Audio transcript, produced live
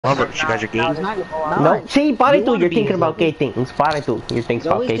Lovers, you guys are gay. He's not. No, see, Baritu, you're be thinking his about gay lover. things. Baritu, you're thinking He's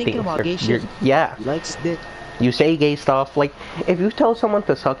about always gay thinking things. about gay shit. Yeah, He likes dick. you say gay stuff. Like, if you tell someone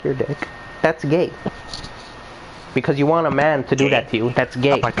to suck your dick, that's gay. Because you want a man to do that to you, that's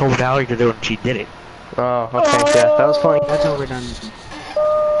gay. I told Valerie to do it and she did it. Oh, okay, yeah, that was funny. That's overdone.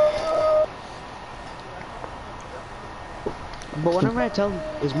 But whenever I tell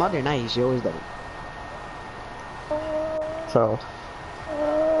his mother nice, she always does it. So.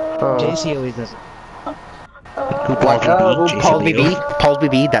 JC always does it. Who Paul BB? Paul BB? Paul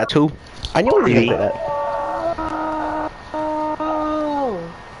BB, that's who? I knew he was gonna say that.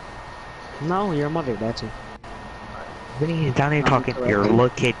 No, your mother, that's who. Vinny is down here talking. You're a little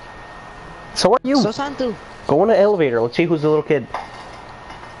kid. So are you. So Santu. Go in the elevator, let's see who's the little kid.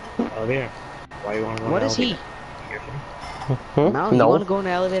 Oh, there. Why you want to go What is he? No, you want to go in the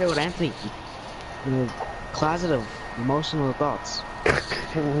elevator with Anthony. In the closet of emotional thoughts.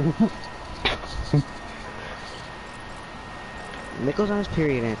 Nicho's on his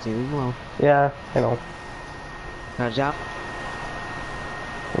period, Anthony. Leave him alone. Yeah, I know. Got a job?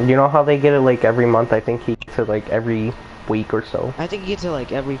 You know how they get it like every month? I think he gets it like every week or so. I think he gets it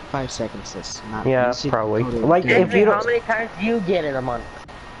like every 5 seconds. That's not. Yeah, probably. Like if Anthony, you how don't, many times do you get in a month?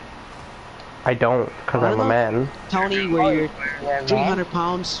 I don't, cause I'm a man. Tony, where you're Yeah, 300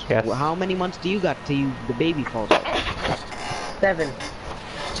 pounds. Yes. How many months do you got till you the baby falls out? 7.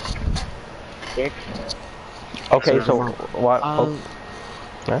 Bitch. Okay, So, so what?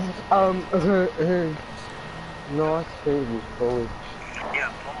 No, it's crazy. Holy.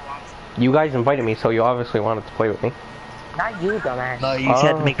 You guys invited me, so you obviously wanted to play with me. Not you, dumbass. No, you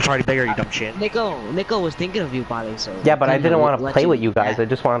said to make the party bigger, you dumb shit. Nico was thinking of you, buddy. So Yeah, but I didn't want to let play with you guys. I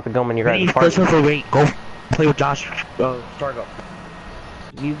just wanted to come in your Vinny, guys' party. listen for wait. Go play with Josh. Stargo.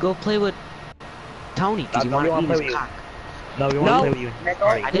 You go play with Tony because you No, we want wanna to play eat his with you. cock. No, we want to No. play with you.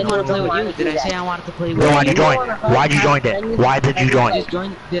 Alright. I didn't want to play with you. Did I say I wanted to play with Then why'd you you? join? Why'd you join then? Why did you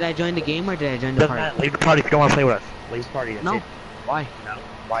join? Did I join the game or did I join the Doesn't party? matter. Leave the party if you don't want to play with us. Leave the party. That's No. it. Why? No.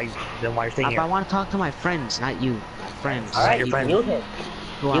 Why? Then why you're staying If here? I want to talk to my friends, not you. My friends. Alright, Alright, your friend. you hit.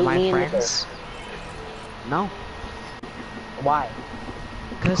 Who are you my mean friends? No. Why?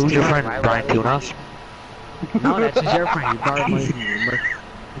 Who's your friend? Brian Tunas? No, that's just your friend. You borrowed money from me, remember?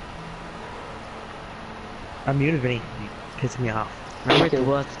 I'm muted, Vinny. You pissing me off. Remember it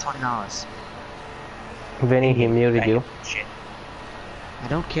was $20. Vinny, he muted you. Shit. I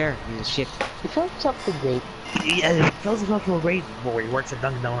don't care. He's a shit. He felt something great. Yeah, it feels himself to a great boy. He works at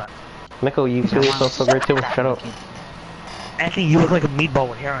Dunkin' Donuts. Nico, you feel yourself so great too. Shut up. Anthony, you look like a meatball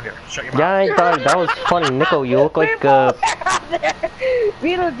with hair under. Shut your mouth. Yeah, I thought that was funny. Nico, you look like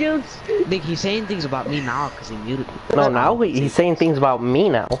Beetlejuice. Nick, he's saying things about me now because he muted me. No, now he's saying things about me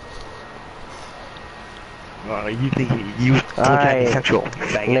now. You think you look Alright. asexual, you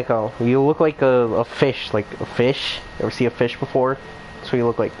faggot. Nico, you look like a fish. Like a fish. Ever see a fish before? That's what you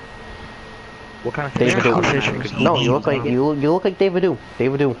look like. What kind of David fish? Do. Fish you could No, eat. you look like you look like David Do.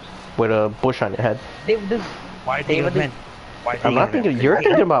 David Do, with a bush on your head. Why are you thinking of men? Why are you I'm not of thinking. men? You're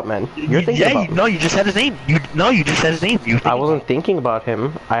thinking about men. You're thinking yeah, about. no, you just said his name. You just said his name. I wasn't thinking about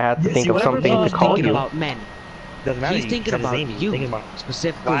him. I had to Yes, think you of were. something He's to call thinking you. about men. Doesn't matter. He's you thinking said his about name. you. Thinking about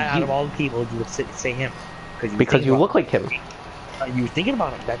Specifically why out you. of all the people you would say him? Because you look like him. You were thinking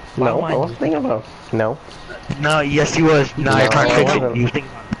about him. That's No, why I wasn't thinking about him. No, No, yes, he was. No, you're trying to I fix it. wasn't. You were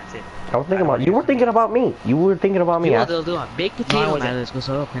thinking about him. That's it. I was thinking about. You were thinking about me. You were thinking about me. Yo, Yeah. they'll do a baked No, I potato wasn't. na let's go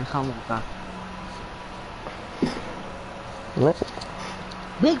solo pen kamo ka.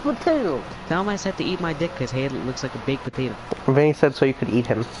 Big potato. Tell him I said to eat my dick because head looks like a baked potato. Vinny said so you could eat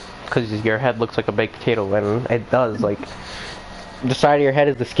him, because your head looks like a baked potato, and it does. Like the side of your head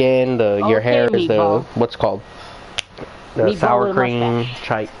is the skin, your Okay, hair is the meatball. what's it called the Meatball sour with cream mustache.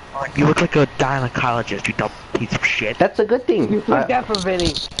 chai. You look like a gynecologist, you dumb piece of shit. That's a good thing. You took that for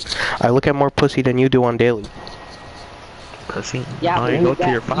Vinny. I look at more pussy than you do on daily. Pussy. Yeah, No, but you you go to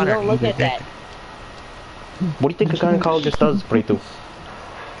your you father. don't look at that. What do you think a gynecologist does, Brito?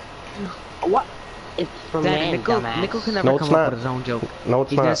 What? It's for men, Nico dumbass. can No, never it's come up not. with his own joke. No,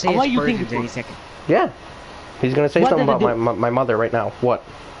 it's He's gonna not. say Why his you think Persians it- any second. Yeah, he's gonna say What something does about it my mother right now. What?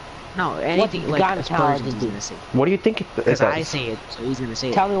 No, anything does like gynecologist aspersions he's do? gonna say. What do you think it Because I does? say it, so he's gonna say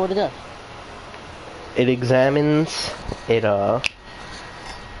it. Tell me what it does. It examines. It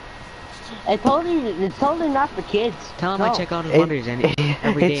It's totally not for kids. Tell him No. I check out his It- mothers every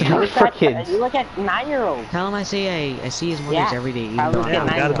it's day. not You for look kids. at, you look at 9-year-olds. Tell him I say I see his mothers Yeah, every day. Even I though look I at Yeah, we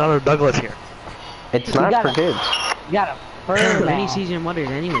don't. got another Douglas here. It's You not for gotta- kids. You got a fur When he man. sees your mothers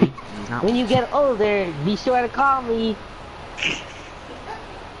anyway, he's not. When you get older, be sure to call me.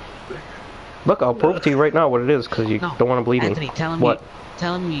 Look, I'll prove it to you right now what it is, because you No, don't want to believe Anthony, me. tell him What?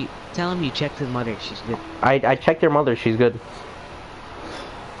 tell him you checked his mother. She's good. I checked your mother, she's good.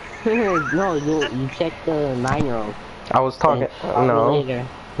 No, you checked the 9-year-old. I was talking, no, Later.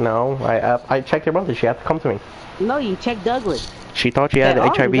 no, I checked your mother, she had to come to me. No, you checked Douglas. She thought she had Said, "Oh,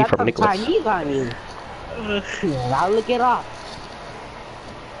 you HIV got from some Nicholas. Chinese on you. I'll look it up.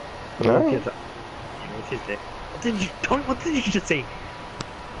 No. What did you just say?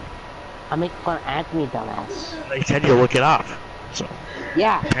 I make fun of Anthony, dumbass. They said you look it off. So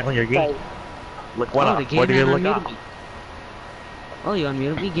Yeah. apparently you're gay. Like, Look what Oh, up? the gay What are you man gonna look unmuted up? me. Oh, you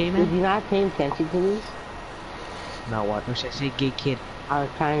unmuted me, gay did man? you not pay attention to me? Now what? Or should I say gay kid? I was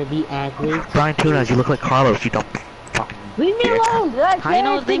trying to be Anthony. Brian Tunas, you look like Carlos. You don't fucking. Leave me dick. alone! Did I How say you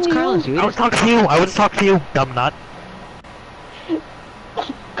know his name's anything to Carlos? you? You I was talking to you. I was talking to you, dumb nut.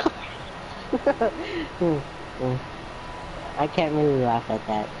 I can't really laugh at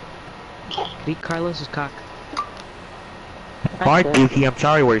that. Beat Carlos's cock. Alright, Dookie, I'm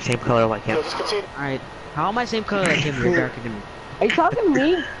sorry we're the same color like him. Alright. How am I same color like him? You're darker than me. Are you talking to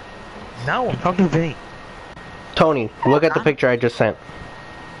me? No, I'm talking to Vinny. Tony, look at the picture I just sent.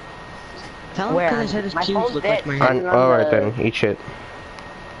 Tell him Where? because I said his My pubes phone's look dead. like my head. Alright then, eat shit.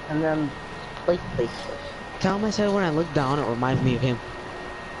 And then, please. Tell him I said when I look down it reminds me of him.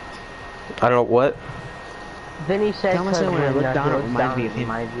 I don't know what. Vinny said Tell him I said when I look down, it he looks reminds me of him.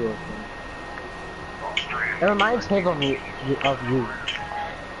 reminds you of him. It reminds him of you.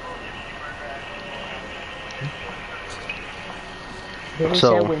 Vinny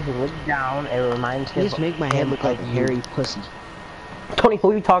So- said when he looks down, it reminds You him. just make my head look like a you. hairy pussy. Tony,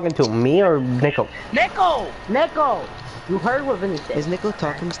 who are you talking to? Me or Nico? Nico! You heard what Vinny said. Is Nico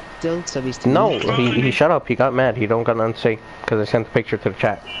talking still? So he's still No, he shut up. He got mad. He don't got nothing to say because I sent the picture to the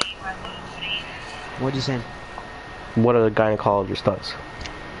chat. What'd you send? What a gynecologist does.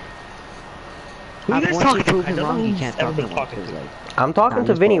 Who you Once guys you talking to? prove I him don't wrong, know you who can't ever talk been no more. talking 'Cause, to. like, I'm talking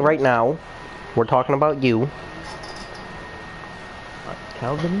to Vinny right now. We're talking about you.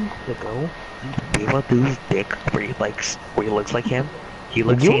 Tell Vinny to go be able to do his dick where he looks like him. He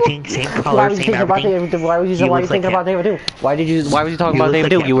looks You- same Why color, was you same thinking about everything. David? Why was you He looks thinking like about David? Why was you talking He about looks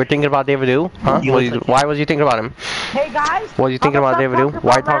David? like him. You were thinking about David? Huh? He looks like Why was you thinking about him? Hey guys! What was you thinking about David?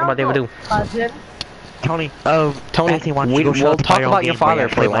 Why talking about David? Cousin. Tony, Tony, Anthony wants you to go we'll shut up talk your own about your game where father you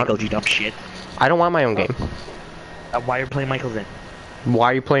if play you want. Michael, you dumb shit. I don't want my own game. Why are you playing Michael then?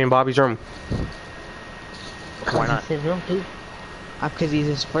 Why are you playing Bobby's room? Why not? because he's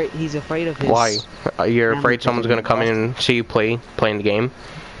afraid of his... Why? You're family afraid someone's gonna come in and see you playing the game?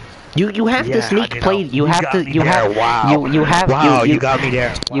 You have to Yeah, sneak I play. know. You have got to. me You there. have. Wow. You have. Wow, you you got me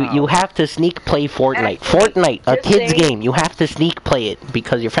there. You have to sneak play Fortnite. Fortnite, a just kid's say- game. You have to sneak play it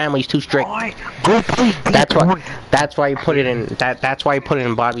because your family's too strict. Why? Go play. That's why. That's why you put it in. That's why you put it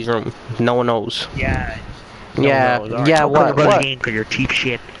in Bobby's room. No one knows. Yeah. Yeah. Alright, Yeah. don't play your What? brother's What? game 'cause you're cheap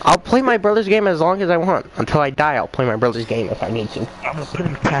shit. I'll play my brother's game as long as I want. Until I die, I'll play my brother's game if I need to. I'm gonna put him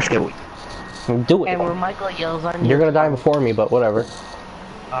in the casket. Do And it. when Michael yells on you, You're gonna die before me, but whatever.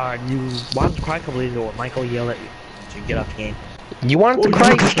 You wanted to cry a couple days ago when Michael yelled at you to get off the game. You wanted to cry.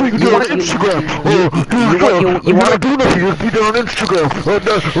 You want. You want. You want. do nothing. You put it on Instagram.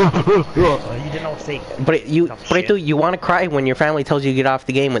 You didn't know fake. But you want to cry when your family tells you to get off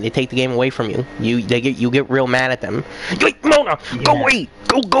the game when they take the game away from you. You get real mad at them. Wait, Mona, go away,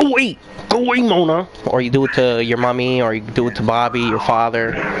 go away, Mona. Or you do it to your mommy, or you do it to Bobby, your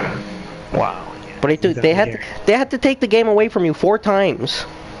father. Wow. But they had to take the game away from you 4 times.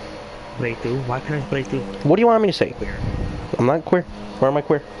 Play through? Why can't I play through? What do you want me to say? I'm not queer. Where am I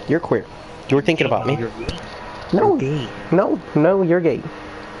queer? You're queer. You were thinking about me. You're gay. No, You're gay. no, you're gay.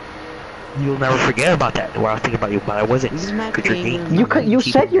 You'll never forget about that. Where I was thinking about you, but I wasn't. This is my 'Cause you're opinion. gay. You Keep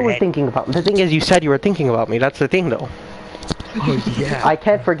it said in you your were head. thinking about me. The thing is, you said you were thinking about me. That's the thing, though. Oh, yeah. I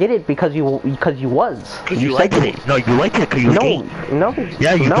can't forget it because you was. Because you said liked it. No, you liked it because you were gay. No.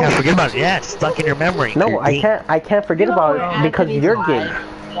 Yeah, you no. can't forget about it. Yeah, it's stuck in your memory. No, You're I gay. can't. I can't forget about it because you're gay.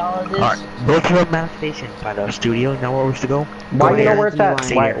 Alright, go to a manifestation by the studio. Know where we're supposed to go? Why Go do you know there. where it's at?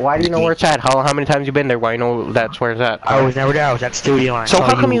 Anthony Why do you know where it's at? How many times you been there? Why you know that's where it's at? I was never there. I was at the studio. And I So saw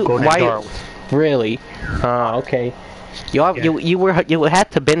how come you? go next Why? door. Really? Okay. You have, Yeah. you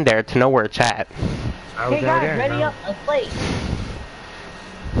had to been there to know where it's at. I was Hey never guys, there. ready no. up, let's play.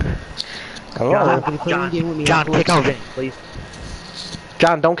 Hello? John, kick out Vinny, please.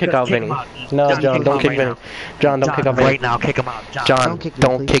 John, don't kick out Kick Vinny. him out. No, John, John, kick him don't out kick right Vinny. now. John, don't kick out Vinny. Right now, kick him out. John, John, Don't kick me,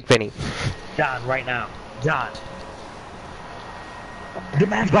 don't please. kick Vinny. John, right now. John. The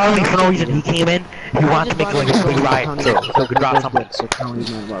man's bothering for no reason. He came in. He wanted to make like a big riot. So he could drop something. So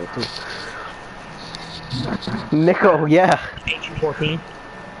Tony's not about it too. Nico, yeah. 1814.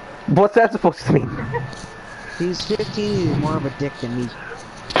 What's that supposed to mean? He's 15, he's more of a dick than me.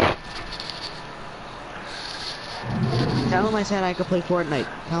 Tell him I said I could play Fortnite.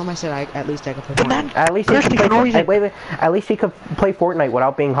 Tell him I said at least I could play Fortnite. At least he could play. Wait. At least he could play Fortnite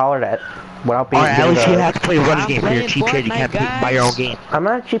without being hollered at. Without being. Alright, at least you have to play one game for your cheap shit. You can't buy your own game. I'm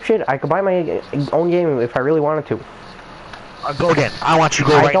not a cheap shit. I could buy my own game if I really wanted to. Go again. I want you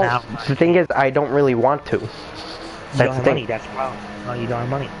to go right now. The thing is, I don't really want to. That's the thing. Money. That's why. No, you don't have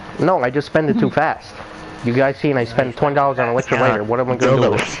money. No, I just spend it too fast. You guys seen I spend $20 on Elixir later. What am I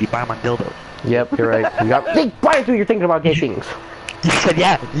gonna do? You buy them on dildos. Yep, you're right. You got. Hey, why do you're thinking about gay things? You said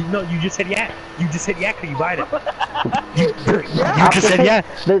yeah. No, you just said yeah. You just said yeah because you buy it. You just said yeah.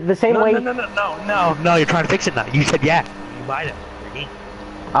 The same way. No, you're trying to fix it now. You said yeah. You buy it.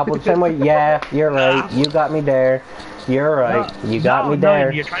 The same way. Yeah, you're right. You got me there. You're right. You got me there.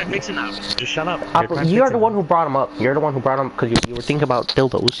 No, you're trying to fix it now. Just shut up. You're the one who brought them up. You're the one who brought them because you were thinking about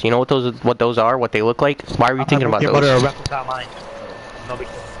dildos. You know what those are? What they look like? Why were you thinking about those? Your mother a replica of mine.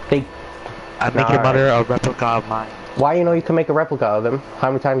 I make your mother a replica of mine. Why you know you can make a replica of them? How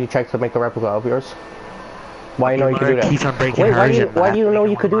many times you checked to make a replica of yours? Why you know you could do that? Keeps on breaking Wait, why do you know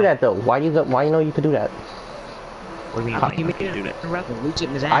you could do that though? Why you know you could do that? What do you mean? He made it a reach in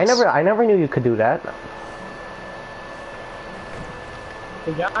his ass. I never knew you could do that.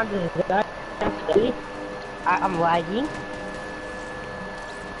 I'm lagging.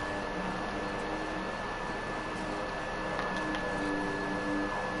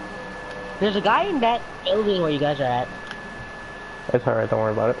 There's a guy in that building where you guys are at. It's alright, don't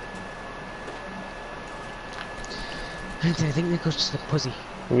worry about it. I think that goes to the pussy.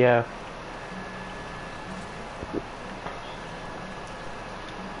 Yeah.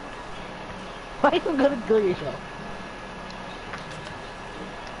 Why are you gonna kill yourself?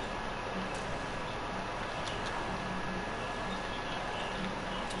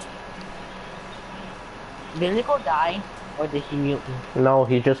 Did Nico die? Or did he mute me? No,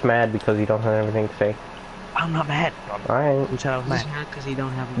 he's just mad because he don't have anything to say. I'm not mad. Alright. Who said I was He's mad? mad because he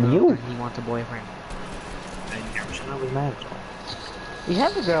don't have a girlfriend. He wants a boyfriend. I never said I was mad. You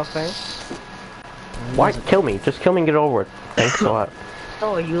have a girlfriend. Why? Kill me. Just kill me and get it over with. Thanks a lot.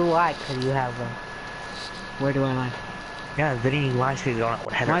 Oh, you lie because you have one. Where do I lie? Yeah, Vinny lies because you don't know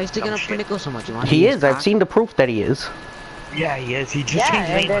what header. Why is he sticking up for Nico so much? He is. I've seen the proof that he is. Yeah, he is. He just changed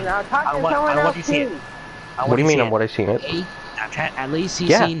his name. And then I'll talk to someone else too. What do you mean on what I seen it? Snapchat. At least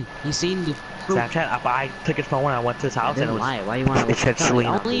he's seen the proof. Snapchat. I took his phone when I went to his house and it was. Lie. Why you want to? It said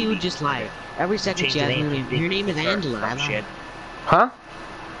Selena. Only you just lie. Every second she has your name. Your name is Angela. Shit. Huh?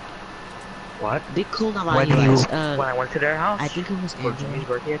 What? They cool not lie. When When I went to their house. I think it was For Jimmy's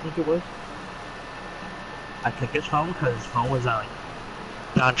birthday, I think it was. I took his phone because his phone was on.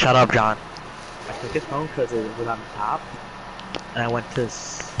 John, shut up, John. I took his phone because it was on the top, and I went to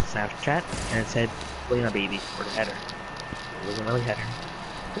Snapchat and it said Selena baby for the header. It wasn't really header.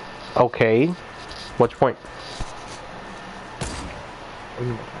 Okay. What's your point? What do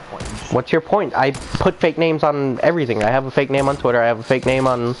you mean, what's my point? What's your point? I put fake names on everything. I have a fake name on Twitter. I have a fake name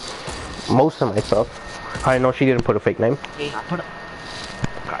on most of my stuff. I know she didn't put a fake name. I put a...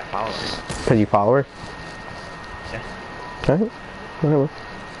 I follow her. Because you follow her? Yeah. Alright. Whatever.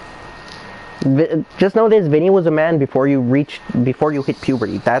 Just know this, Vinny was a man before you hit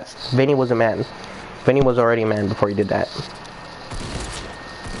puberty. Vinny was a man. Vinny was already a man before you did that.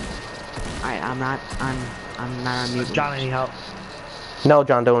 I'm not on mute. John, any help? No,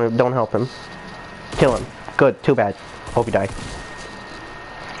 John, don't help him. Kill him. Good, too bad. Hope you die.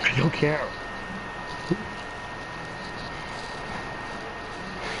 I don't care.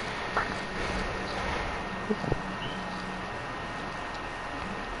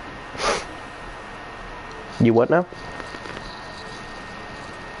 You what now?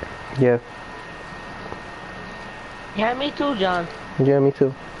 Yeah. Yeah, me too, John. Yeah, me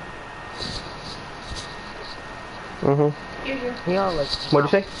too. We all like.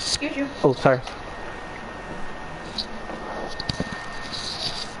 What'd you say? Oh, sorry.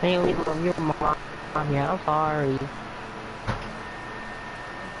 Mainly from your mom. Yeah, I'm sorry.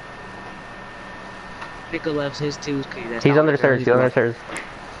 Nico loves his too. He's under the stairs. He's under the stairs.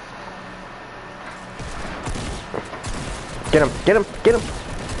 Get him! Get him! Get him!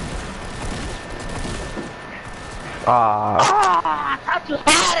 I thought you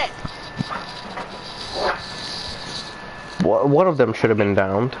had it! One of them should have been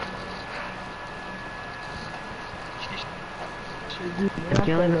downed.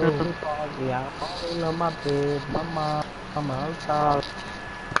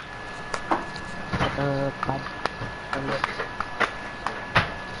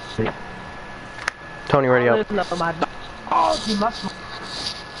 Tony, ready up. Oh, you must.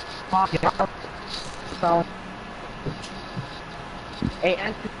 So, hey,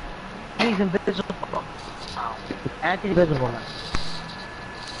 Anthony's invisible. Anthony's invisible now.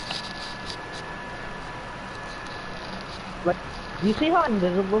 Like, do you see how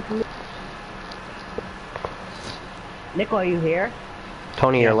invisible from me? Nico, are you here?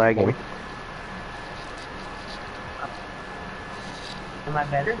 Tony, you're lagging. Am I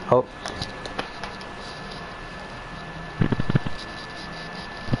better? Oh.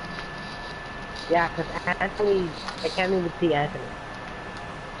 Yeah, because Anthony, I can't even see Anthony.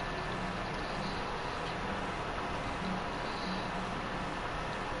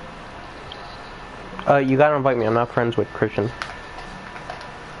 You gotta invite me. I'm not friends with Christian.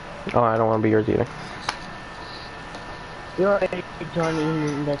 Oh, I don't want to be yours either. You're already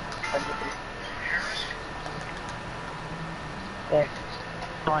joining the... There.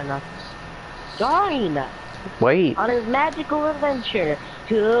 Join us. Join us! Wait. On his magical adventure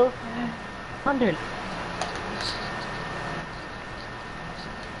to... Wonderland.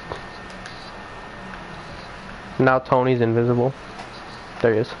 Now Tony's invisible.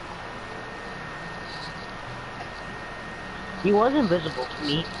 There he is. He was invisible to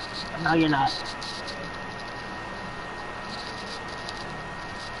me, but now you're not.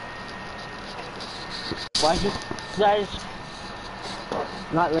 Why you guys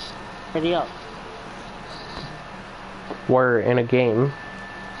not ready up? We're in a game.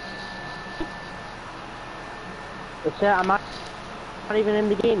 It said I'm not even in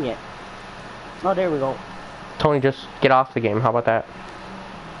the game yet. Oh, there we go. Tony, just get off the game. How about that?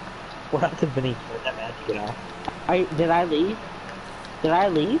 What happened to Vinny? Let that man get off. Did I leave? Did I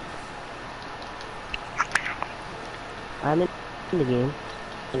leave? I'm in the game.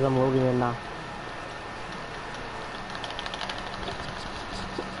 Because I'm loading in now.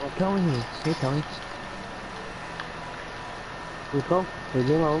 Oh, Tony. Hey, Tony. Nico, leave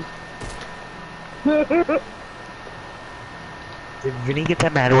me alone. Did Vinny get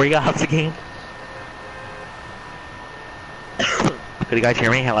that mad where he got off the game? Could you guys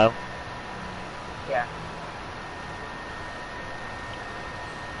hear me? Hello? Yeah.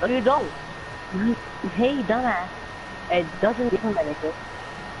 No, you don't. Hey, dumbass. It doesn't give him anything.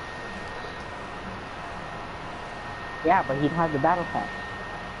 Yeah, but he'd have the battle pass.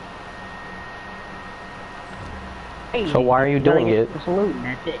 Hey, So why are you doing gotta it? get the salute, and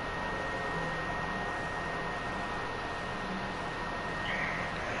that's it.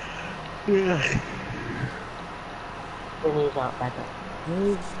 Yeah. Then he's out back up.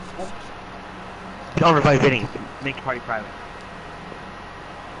 Don't revive Vinny. Make the party private.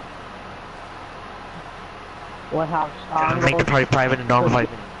 What house? John, make the party private and don't revive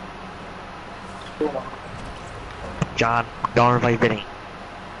Vinny. John, don't revive Vinny.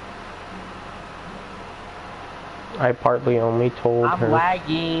 I partly only told her. I'm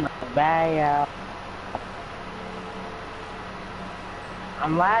lagging. Bad.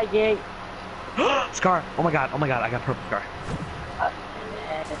 I'm lagging. Scar! Oh my god, I got purple scar.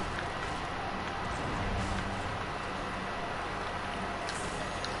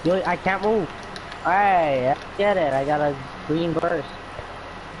 Yo, I can't move. Alright, I get it. I got a green burst.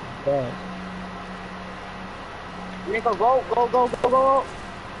 Okay. Nico, go, go, go, go, go.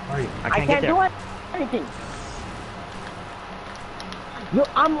 Sorry, I I can't can't get do there. anything. Yo,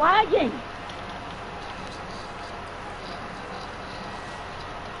 I'm lagging.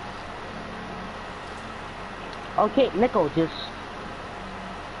 Okay, Nico, just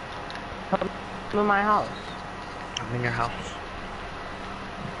come to my house. I'm in your house.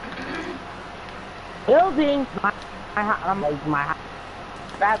 Building I'm like my house.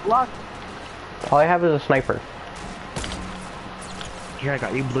 Bad luck. All I have is a sniper. Here, I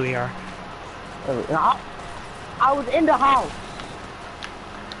got you, blue AR. I was in the house.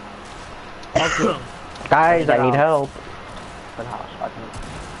 Okay. Guys, I need help. The house. Okay.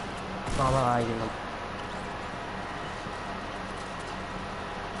 Oh,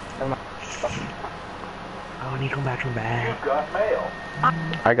 I need to come back from bed. You've got mail.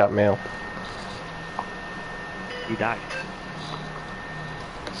 I got mail. You died.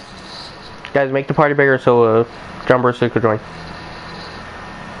 Guys, make the party bigger so John Burst could join.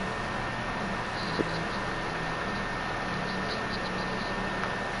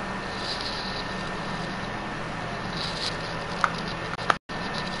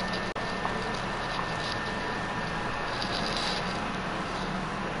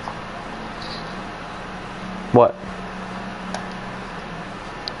 What?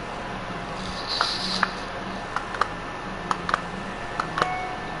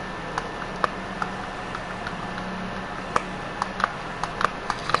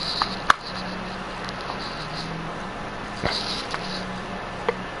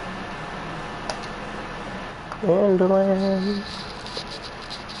 Wonderland.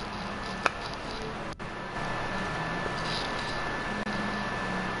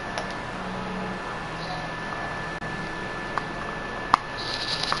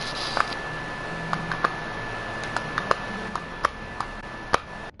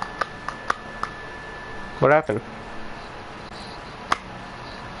 What happened?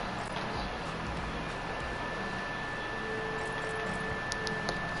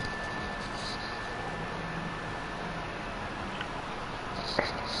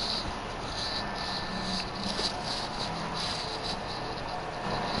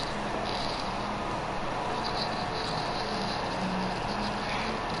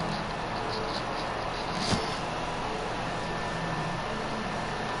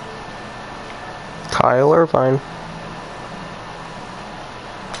 Kyle Irvine.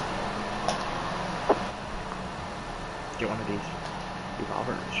 Get one of these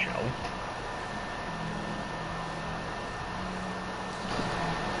revolvers, shall we?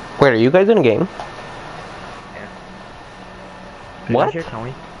 Wait, are you guys in a game? Yeah. What? Here,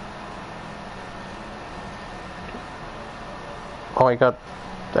 Tony. Oh, I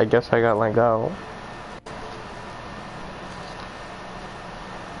guess I got let go.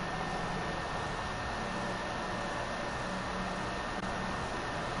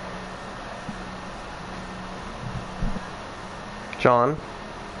 John,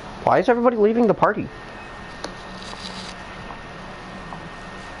 why is everybody leaving the party?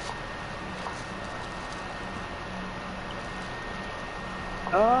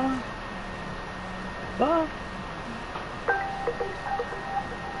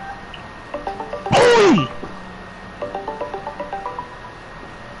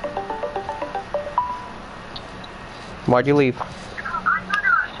 Why'd you leave?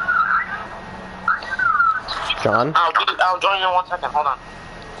 John? I'll join you in 1 second, hold on.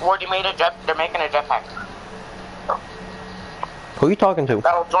 Ward, they're making a jetpack. Who are you talking to?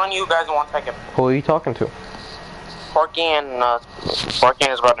 I'll join you guys in 1 second. Who are you talking to? Porky and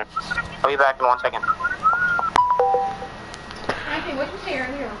his brother. I'll be back in 1 second. Anthony, what'd you say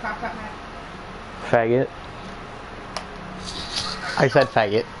earlier when Pop got mad? Faggot. I said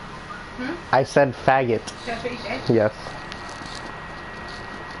faggot. Hmm? I said faggot. That's what you said? Yes.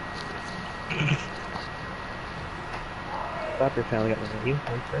 Thought your family got rid of you.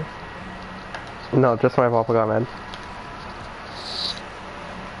 No, just my papa got mad.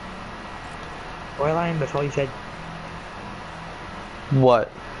 Boy, lying, that's all you said.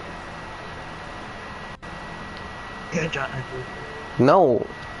 What? Yeah, John. No.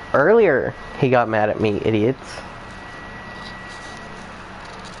 Earlier, he got mad at me, idiots.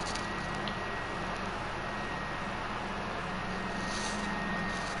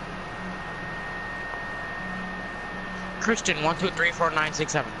 Christian, 1, 2, 3, 4, 9,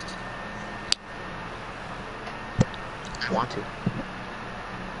 6, 7. I want to.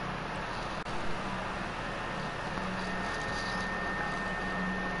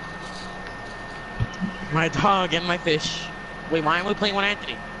 My dog and my fish. Wait, why am we playing with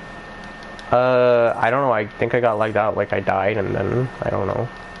Anthony? I don't know. I think I got legged out, like I died, and then I don't know.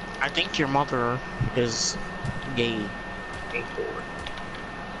 I think your mother is gay.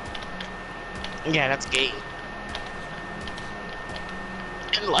 Yeah, that's gay.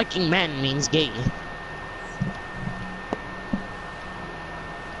 And liking men means gay.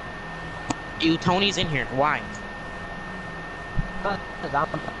 Ew, Tony's in here. Why?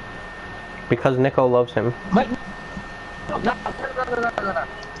 Because Nico loves him. No,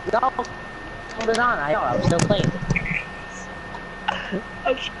 hold it on. I'm still playing.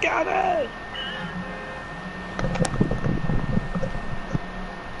 I just got it!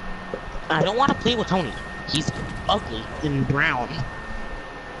 I don't want to play with Tony. He's ugly and brown.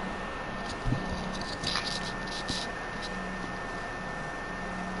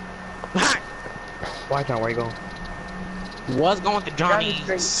 Why, John? Where you going? Was going to Johnny Johnny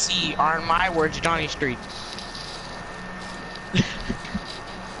Street. C. Or in my words, Johnny Street.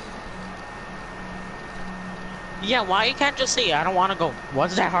 Yeah, why you can't just say I don't want to go?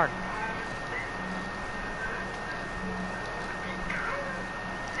 What's that hard?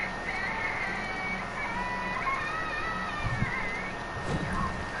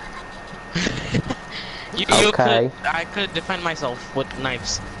 You Okay. I could defend myself with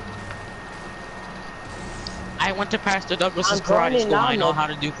knives. I went to Pastor Douglas's I'm karate joining school. now, I know Nick. how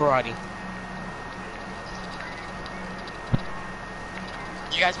to do karate.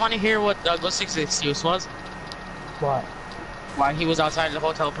 You guys want to hear what Douglas's excuse was? What? Why he was outside the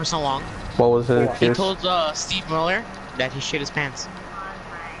hotel for so long? What was his He excuse? told Steve Miller that he shit his pants.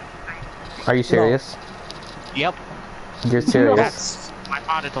 Are you serious? Yep. You're serious? That's my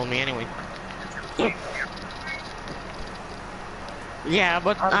father told me anyway. Yeah,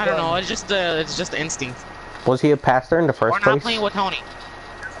 but I don't know. It's just instinct. Was he a pastor in the first We're place? not playing with Tony.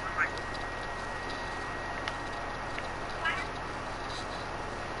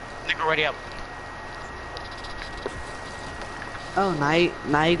 Nick, ready up. Oh,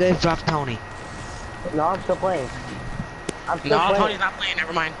 now you guys dropped Tony. No, I'm still playing. I'm still No, playing. Tony's not playing.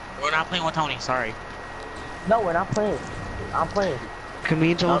 Never mind. We're not playing with Tony. Sorry. No, we're not playing. I'm playing. Can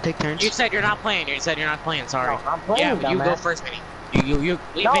me and Joel take turns? You said you're not playing. You said you're not playing. Sorry. No, I'm playing, Yeah, but you go dumbass. first, Vinny. You leave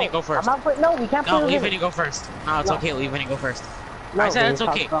No, Vinny go first. I'm not playing. No, we can't play No, with leave Vinny. Vinny go first. No, it's No. okay. Leave Vinny go first. No, I said Vinny it's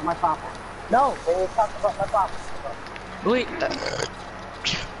talks okay. about my papa. No, Vinny talks about my papa. Wait.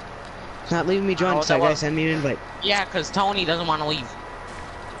 It's not leaving me join, Oh, so I that gotta was- send me an invite. Yeah, because Tony doesn't want to leave.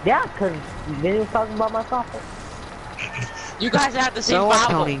 Yeah, because Vinny was talking about my papa. You guys have the same So what,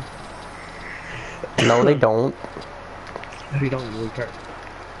 problem. Tony? No, they don't. We don't really care.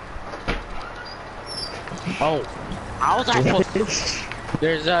 Oh. How was I supposed to...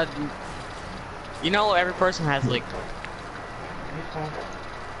 There's a... You know, every person has, like...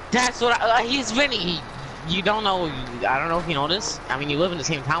 That's what he's Vinny. You don't know... I don't know if you know this. I mean, you live in the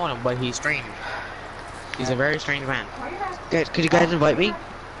same town with him, but he's strange. He's a very strange man. Guys, could you guys invite me?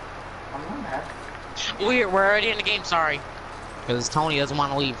 We're already in the game, sorry. Because Tony doesn't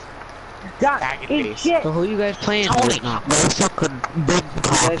want to leave. God, Back in eat base. shit. So who you guys playing with now?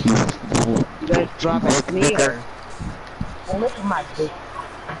 You guys drop Anthony or... Oh, look at my dick.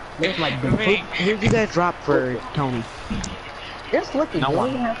 Look at my dick. Who'd you guys drop for Tony? Just look at No me.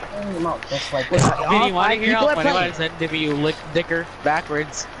 one. You have to clean them out. Just like Did that. you want to hear People out are what I playing. said? Did you lick dicker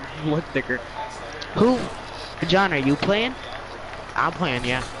backwards? Lick dicker. Who? John, are you playing? I'm playing,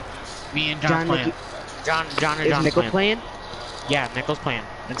 yeah. Me and John playing. John and John Is Nickel playing. Yeah, Nickel's playing.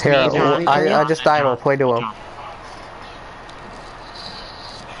 It's Here, me, John, I just died. I'll John. play duo.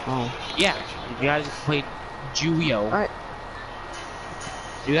 Oh, yeah. You guys play Duo. Alright.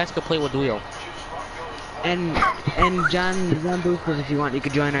 You guys could play with Duo. And John Boosters, if you want, you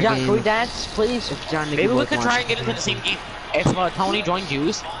could join our John, game. can we dance, please? If John Maybe we Nicky could Boy try wants. and get into the same game. If Tony joined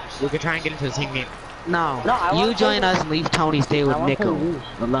Jews, we could try and get into the same game. No, No, I you wanna join play us and leave Tony stay with I wanna play Nico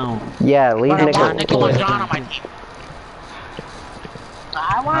with alone. Yeah, leave But I Nico. want Nickel and Nico. John on my team.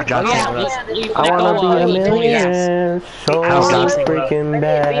 I want John, Oh, yeah, Nickel. leave I wanna Nickel, be a Tony's ass. millionaire, so How's that? freaking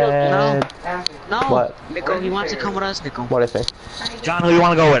bad. No, What? Nico, he wants to come with us, Nico. What I say? John, who you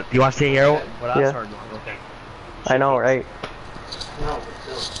want to go with? You want to stay here with us, Yeah. or do you want to go with him? I know, right?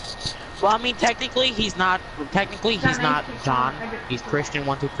 Well, I mean, technically he's not John. He's Christian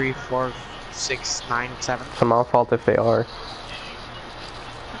 1, 2, 3, 4, 6, 9, 7. It's my fault if they are.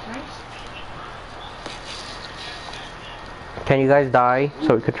 Can you guys die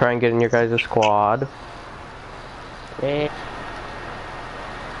so we could try and get in your guys' squad?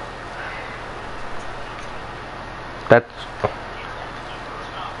 That's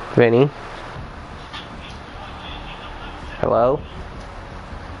Vinny. Hello?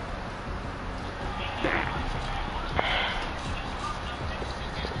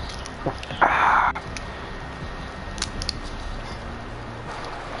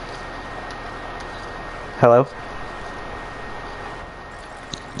 Hello?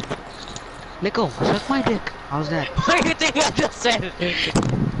 Nico, suck my dick. How's that? What do you think I just said?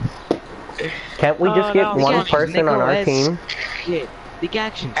 Can't we just Oh, get no. one Yeah, person on Nico our is- team? Yeah, big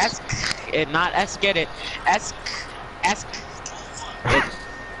actions. Not ask it. Ask it.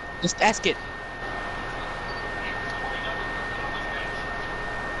 Just ask it.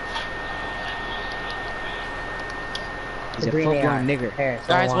 He's a Green full-blown AR. nigger. Here, someone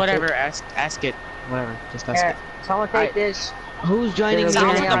Guys, wants whatever. Ask it. Whatever. Just it. ask Here, it. someone take Alright. this. Who's joining There's me a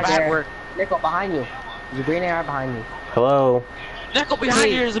Sounds green like now? a AR bad there. word. Nickel, behind you. There's a green AR behind you. Hello? Nickel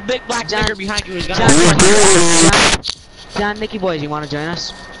behind you. There's a big black John- nigger behind you. He's John, gonna. John, Nicky Boys, you want to join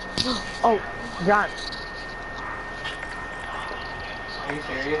us? Oh, John.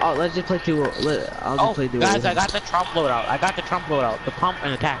 Oh, let's just play two. I'll just Oh, play duo. guys, I got the Trump loadout. I got the Trump loadout. The pump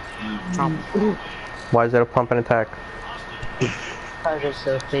and attack. Trump. Why is that a pump and attack? Because it's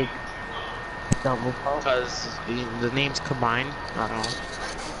so big. Double pump. Because the names combined. I don't know.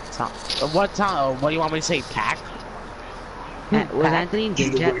 What do you want me to say? Pack? Was Anthony in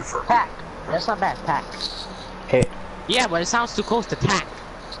game chat? Pack. That's not bad. Pack. Hey, Yeah, but it sounds too close to tack.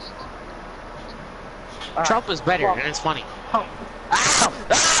 Alright. Trump is better, Well, and it's funny. oh. Ah!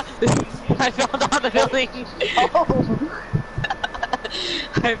 Ah! I fell down the building.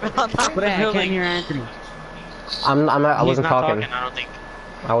 I fell down the But I can't building. hear Anthony. I He's wasn't not talking. I don't think.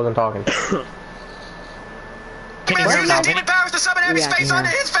 I wasn't talking. Can you hear Commander him now, using Vinny? demon powers to summon Abby's Yeah, I face can onto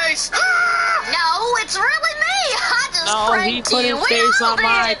hear. his face! No, it's really me. I just No, he pranked put you. his We face all on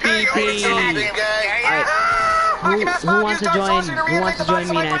my did. PP. Who wants to join? Who wants to join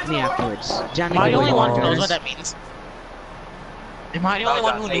me and Anthony afterwards? John, Am I the only one who Nicholas. knows what that means? Am I the only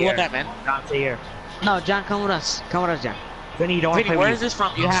one who knew what that meant? John, stay here. No, John, come with us. Come with us, John. Vinny, you don't want to Vinny, play where with is this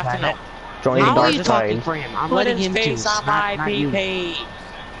from? You have to know. Join the How are dark you talking side. for him? I'm Put letting his him face choose, on my not you. PP.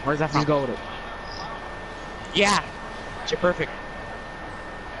 Where's that from? Just go with it. Yeah. You're perfect.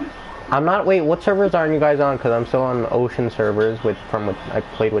 I'm not. Wait, what servers are you guys on? Because I'm still on Ocean servers with I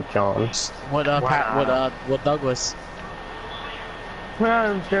played with John. With Douglas. We're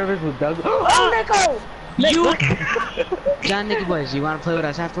on servers with Doug. Oh, Nico! You. John, Nicky boys, you want to play with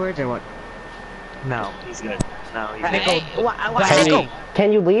us afterwards or what? No, he's good. No, he's good. Nico.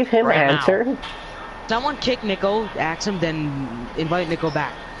 Can you leave him Right now. answer? Someone kick Nico, ask him, then invite Nico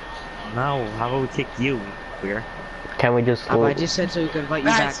back. No, how about we kick you, queer? Can we just? I just said so we could invite you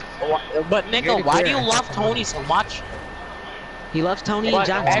Guys, back. but Nico, You're why the do you queer. love Tony so much? He loves Tony But and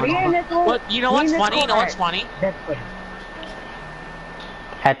John. every- Me and Nico. But you know what's me and funny? You know Nico what's funny?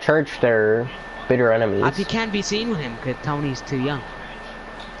 At church, they're bitter enemies. If you can't be seen with him, because Tony's too young.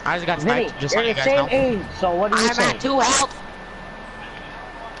 I just got Vinny, sniped, just you're like the you same guys know. age, so what do you I'm say? at 2 health.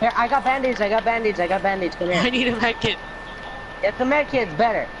 Here, I got bandage, I got bandage, I got bandage. Come I here. need a med kit. It's the med kit's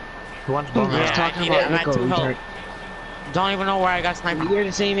better. Who wants We're bone? Yeah, just I talking need it. about I'm at Nico. 2 health. Don't even know where I got sniped. You're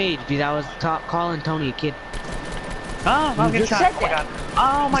the same age, because I was calling Tony a kid. Oh, I'm You getting just shot. said that.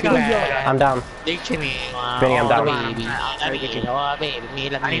 Oh my god. I'm down. Dig to me. Vinny, I'm down. Baby.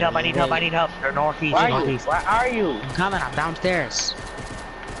 I need help, I need help, I need help. They're northeast, Where they're are you? northeast. Where are you? I'm coming, I'm downstairs.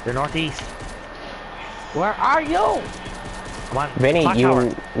 They're northeast. Where are you? Come on. Vinny, Clock you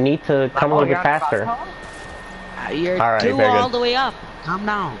tower. need to come a little bit faster. You're All right, two very all good. the way up. Calm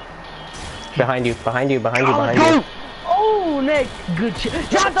down. Behind you, behind you, behind you, Oh, let's behind you. go! Oh, Nick, good shit.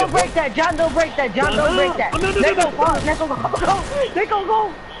 John, don't break that. John, don't break that. John, don't break that. Nico, go. Nico, go. Go. Nico,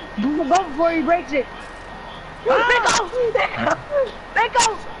 go. Go before he breaks it. Nico.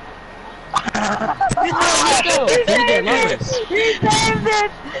 Nico. Nico, He Vinny, they're saved it. lovers. He saved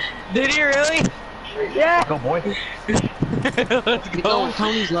it. Did he really? Yeah. Go, boy. Let's Nico go. and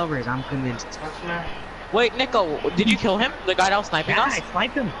Tony's lovers, I'm convinced. Wait, Nico, did you kill him? The guy that was sniping Yeah, us? I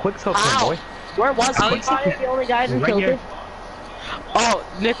sniped him. Quick scope him, Ow. boy. Where was Are he? we probably the only guys who Right killed here. it? Oh,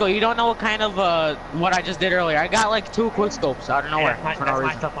 Nico, you don't know what kind of, what I just did earlier. I got like 2 quick scopes out of Hey, nowhere that's for no my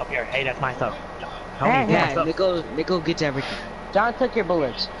reason. stuff up here. Hey, that's my stuff. Tell Hey, me, hey. what's Yeah, up? Nico gets everything. John took your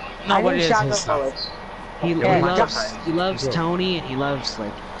bullets. No, I what need is shotgun his stuff? bullets. He Yeah, loves John. Tony and he loves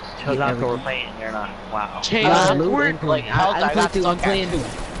like Shows Yeah, out that we're everything. playing. You're not. Wow. Hey, loves loot awkward, and like, playing. health, I'm I got playing stuck at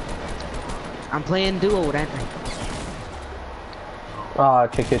 2. I'm playing duo with Anthony. Oh,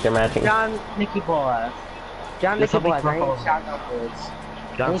 check out their matching. John, Nicky Bolas. John, There's Nicky something Bolas. I purple. need shotgun bullets.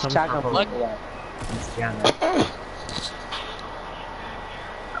 I Got need some shotgun purple. bullets. Yeah.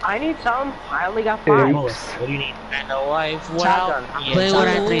 I need some. I only got Hey. 5. Bullets. What do you need? And a life Shotgun. without I'm playing with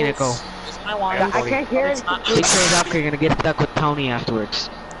Anthony, tools. Nico. It's my one. I can't hear It's it. not- Big trade up, you're gonna get stuck with Tony afterwards.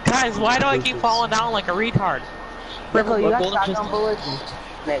 Guys, why do I keep falling down like a retard? Nico, you A got golden shotgun pistol. bullets?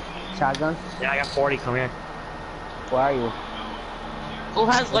 Nick, shotgun? Yeah, I got 40. Come here. Where are you? Who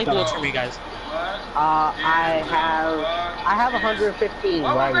has light bullets for me, guys? I have 115.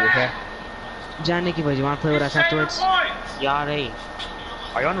 Where are you? Here. John, Nicky boys, you wanna play with us afterwards? Yare.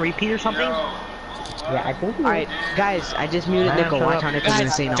 Are you on repeat or something? Yeah, I think. Alright, guys, I just muted Man, Nico. shut Watch up. how Nico's gonna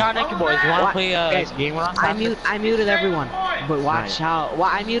say no. John Nicky boys, you wanna What? play Guys, a game with us? I muted everyone, but watch Nice. how. Well,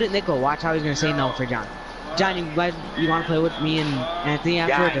 I muted Nico. Watch how he's gonna say no for John. John, you guys, you want to play with me and Anthony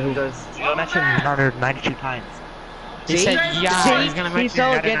afterwards? Yeah, or who? because you mentioned another 92 times. He See? said, yeah, See? he's gonna He's mention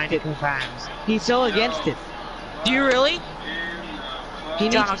so that against it. 92 times. He's so against it. Do you really? He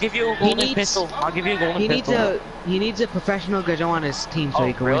John, needs. I'll give you a he golden needs- pistol. I'll give you a golden He needs pistol. He needs a professional Gajon on his team so Oh,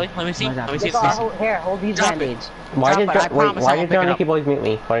 he can really? win. Let me see. Why not? Let me see. Nico, hold these Drop it. band-aids. Why Drop did it, I John, wait? promise Why I'll did pick John it Nicky up. Boys mute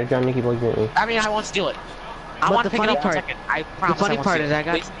me? Why did John Nicky Boys mute me? I mean, I won't steal it. I But want the to pick it funny up one part- second. I The promise funny I won't part steal is it. I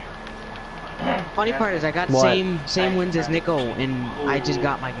got. Please. Funny part is I got What? same wins as Nico, and I just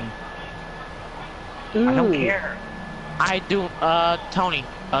got my game. I don't Ooh. care. I do, Tony,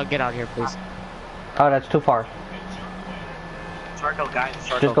 get out of here, please. Oh, that's too far. Circle, guys.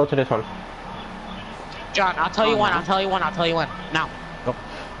 Circle. Just go to this one. John, I'll tell you when, I'll tell you when, I'll tell you when. Now, go.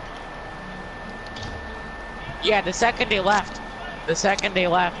 Yeah, the second they left. The second they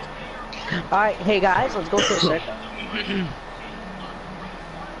left. Alright, hey guys, let's go to the circle.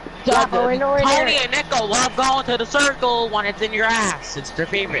 Yeah, but we're nowhere near Tony it. and Nico love going to the circle when it's in your ass. It's their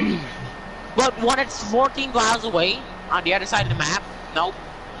favorite. But when it's 14 miles away, on the other side of the map, nope.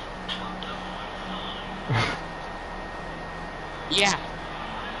 Yeah.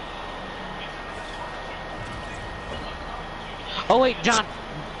 Oh wait, John,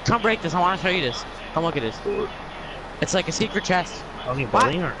 come break this. I want to show you this. Come look at this. It's like a secret chest. Only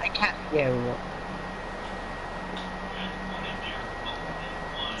bowling or? I can't. Yeah.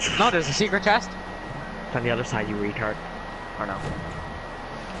 No, there's a secret chest. It's on the other side, you retard. Or no?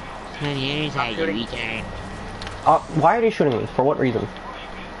 On the other side, you retard. Why are they shooting me? For what reason?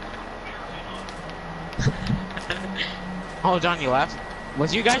 Oh, John, you left.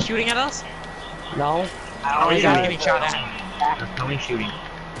 Was you guys shooting at us? No. Or you guys getting shot at? That's Tony shooting.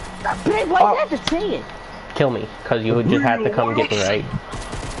 Big, why you have to say it? Kill me, cause you just had to come get me, right?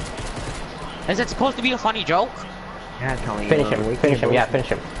 Is it supposed to be a funny joke? Yeah, Tony. Finish him, yeah, finish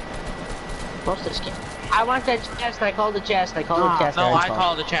him. Post this kid. I want that chest. I called the chest. I called the chest. No, I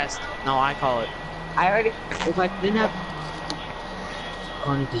call the chest. No, I call it. I already. If I didn't have.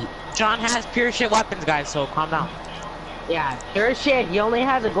 On deep. John has pure shit weapons, guys, so calm down. Yeah, sure shit. He only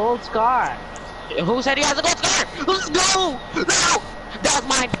has a gold scar. Who said he has a gold scar? Let's go! No! That's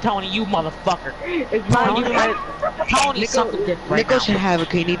mine, Tony, you motherfucker. It's mine. Tony, Tony, something different. Nico should have it,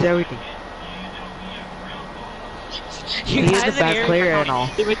 'cause he needs everything. You He is guys a bad in here player for and all.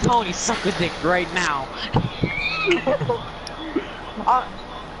 Even Tony, suck a dick right now.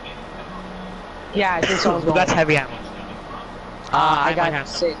 Yeah, I think someone's going. That's heavy ammo. I might got have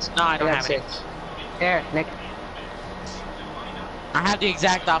some. 6. No, I don't got have any. 6. There, Nick. I have the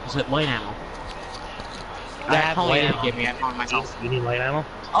exact opposite, light ammo. I That have Tony light didn't ammo. give me, I found myself. You need light ammo?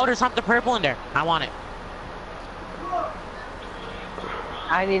 Oh, there's something purple in there. I want it.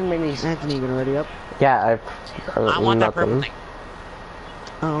 I need minis. Anthony, you gonna ready up? Yeah, I want that purple nothing. thing.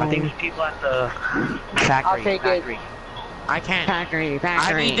 I think there's people at the factory. I'll take factory. I can't. Factory.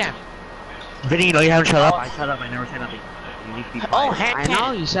 I need them. Vinny, no, you haven't shut up. I shut up. I never say nothing. You need to be Oh, quiet. hand I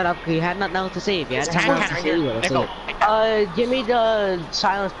know, you shut up 'cause you had nothing else to say. If you had It's something hand else to cannon say, you right would here. have Nico. said it. Give me the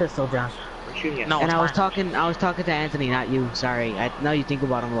silence pistol, John. We're shooting at. No, And it's I was mine. talking to Anthony, not you. Sorry. I know you think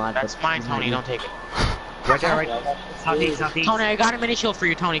about him a lot. That's but mine, it's not Tony. you. Don't take it. Right there, right there. Southeast, southeast. Tony, I got a mini shield for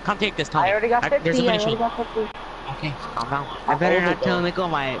you, Tony. Come take this, Tony. I already got 50. There's a I mini already shield. got 50. Okay, calm down. I better hold not it, tell though. Nico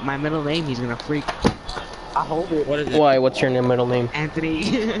my middle name. He's gonna freak. I hold it. What is it? Why? What's your middle name?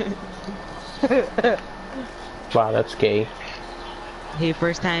 Anthony. Wow, that's gay. Hey,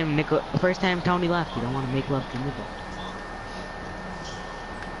 first time Tony left. You don't want to make love to Nico.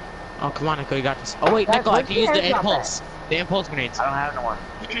 Oh, come on, Nico, you got this. Oh, wait, Guys, Nico, I where's can the use the airdrop impulse. The impulse grenades. I don't have no one.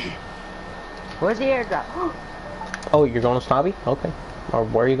 Where's the airdrop? Oh, you're going to Snobby? Okay. Or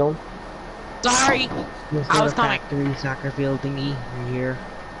where are you going? Sorry! This I little was coming. factory soccer field thingy right here.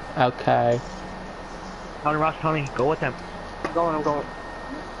 Okay. Tony, Ross, Tony, go with them. I'm going. Oh,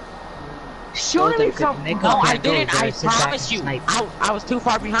 Shoot me the- some. Nico No, I can't go, didn't. so I sit back promise and you. snipe. I was too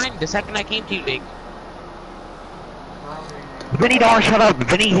far behind the second I came to you, Big. Vinny, don't shut up.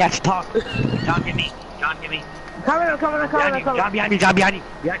 Vinny, he has to talk. John, get me. John, get me. I'm coming. John, behind me. John, behind me.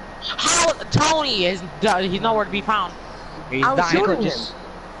 Behind. How? Tony is. He's nowhere to be found. He's I was dying. shooting Nico, him.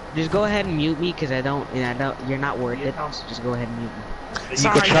 just go ahead and mute me, cause you're not worth it. So just go ahead and mute me. You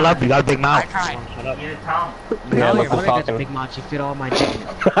Sorry, can shut up. You got a big mouth. I tried. Shut up. Yeah, No, look your who's mother got the talking. big mouth. You fit all my dick.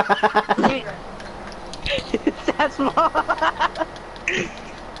 That's small.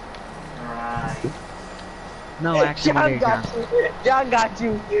 No, actually, John there, got John. you. John got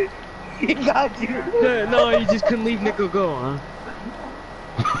you. He got you. No, you just couldn't leave Nico go, huh?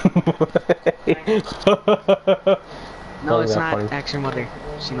 No, Oh, it's that's not funny. Action Mother.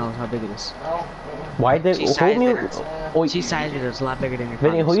 She knows how big it is. Why did She who sized mute? it. Oh, She sized it. It's a lot bigger than your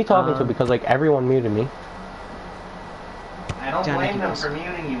Vinny, who father's. you talking to? Because like everyone muted me. I don't Johnny blame them Gibbs. for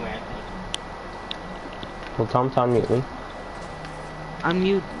muting you, Anthony. Well, tell him to unmute me.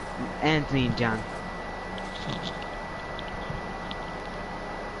 Unmute Anthony and John.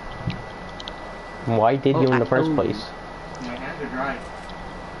 Why did you in the first oh. place? My hands are dry.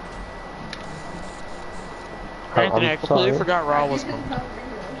 Anthony, I'm I completely sorry. forgot Raw was coming.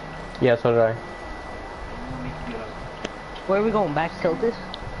 Yeah, so did I. Where are we going? Back to Tilted?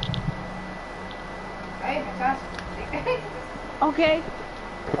 Okay.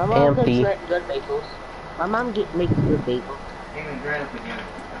 My mom Empty. makes good bagels. My mom makes good bagels. Even dry up again.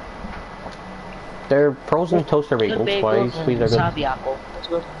 They're frozen toaster Good bagels. Why bagels sweet and are good? sabiaco. That's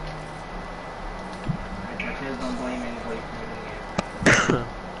good. I just don't blame anybody for muting you.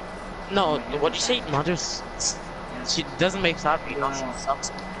 No, what'd you say? Mother's. She doesn't make sour cream. No, she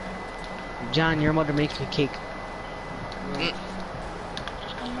sucks. John, your mother makes me cake. Really?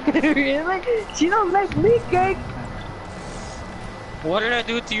 She don't make me cake. What did I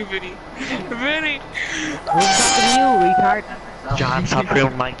do to you, Vinny? Vinny! What's talking to you, retard? John, stop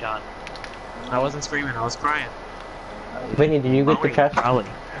feeling like John. I wasn't screaming, I was crying. Vinny, did you get the chest? Probably.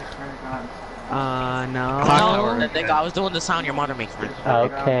 No. Clock No, tower. I was doing the sound your mother makes, man.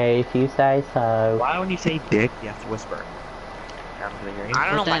 Okay, if you say so. Why when you say dick, you have to whisper? I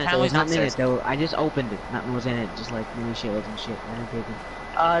don't know, my There family's was nothing in downstairs. it though. I just opened it. Nothing was in it. Just like mini shields and shit. I didn't take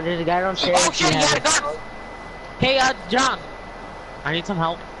it. There's a guy downstairs. Oh shit, he had a gun! Hey, John. I need some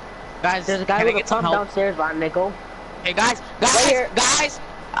help. Guys, There's a guy can I with a get some pump help? downstairs behind Nickel. Hey, guys, here. guys!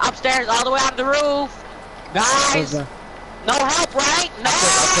 Upstairs, all the way on the roof! Guys! Okay. No help, right? No!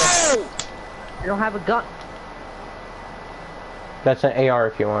 I don't have a gun. That's an AR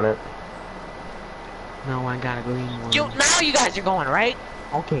if you want it. No, I gotta go eat one. Now you guys are going, right?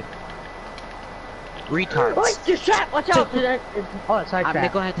 Okay. Retards. Oh, just trap! Watch out! Oh, sorry, trap.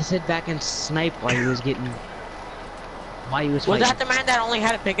 Nico had to sit back and snipe while he was getting. While he was Was fighting. that the man that only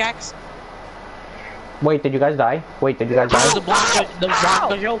had a pickaxe? Wait, did you guys die? Wait, did you guys die? The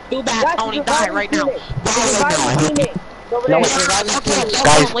Blanco Joe. Too bad, Tony died right now. No,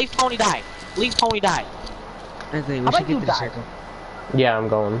 Guys, leave Tony die. Leave Tony die. Anthony, How we should about you get to the die? circle. Yeah, I'm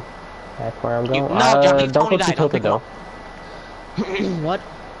going. That's where I'm going. No, John, leave don't Tony go too die, don't tilted pick though. What?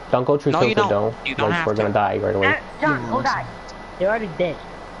 Don't go too No, you tilted don't. though. You don't Like have we're to. gonna die right away. John, go die. You're already dead.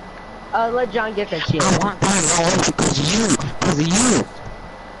 Let John get that shield. I want that because of you. Because of you.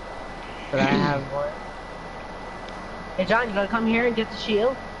 But I have one. Hey John, you gonna come here and get the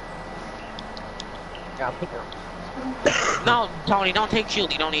shield? Yeah, I'll pick it up. No, Tony, don't take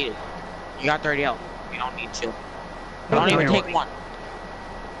shield. You don't need it. You got 30 health. You don't need shield. Don't even take one.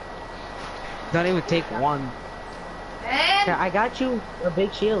 Don't even take one. Yeah, I got you a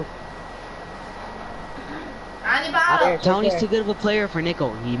big shield. Tony's too good of a player for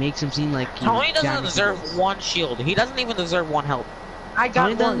Nico. He makes him seem like Tony doesn't deserve one shield. He doesn't even deserve one health. I got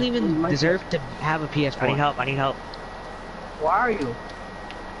Tony doesn't one. even deserve to have a I need PS4. help. I need help. Where are you?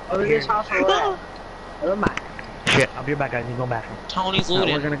 Oh, this house or what? Never mind. Shit, I'll be back, guys. I need to go back. Tony's We're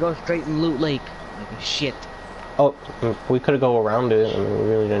looting. gonna go straight in Loot Lake. Like a shit. Oh, we could go around it. I mean, we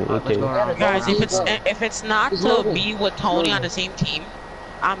really didn't need Let's go to. around. Guys, if it's not He's to loading. be with Tony Loading. on the same team,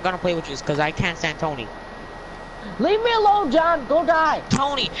 I'm gonna play with you because I can't stand Tony. Leave me alone, John. Go die.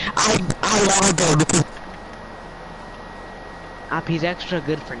 Tony, I wanna go because He's extra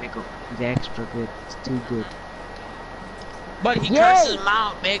good for Nico. He's extra good. It's too good. but he Yay! curses him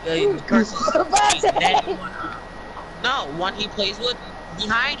out, he curses he's dead. No, one he plays with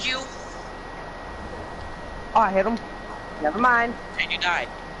behind you Oh, I hit him. Never mind. and you died.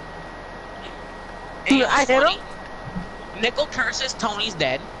 Dude, I hit him. Nickel curses Tony's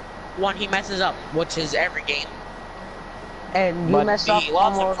dead. One he messes up, which is every game. And you But messed up he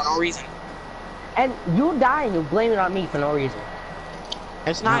loves him almost. for no reason. And you die and you blame it on me for no reason.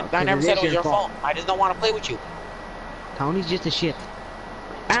 It's not. No, I 'cause never it said is it was your your fault. fault. I just don't want to play with you. Tony's just a shit.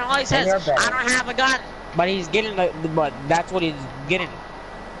 And all he says, you're better. I don't have a gun. But he's getting but that's what he's getting.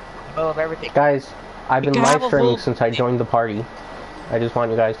 The middle of everything. Guys, I've been can have live a streaming full- since I joined the party. I just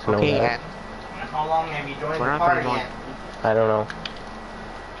want you guys to know Okay, that. and How long have you joined We're the not gonna party go- yet? I don't know.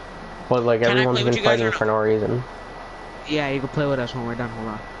 But like Can I everyone's play with been you guys fighting or for no? no reason. Yeah, you can play with us when we're done. Hold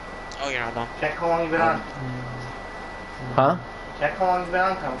on. oh, you're not done. Check how long you've been on. Huh? Check how long you've been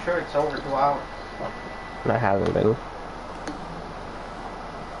on. I'm sure it's over 2 hours. I haven't been.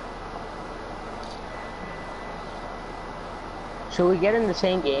 Should we get in the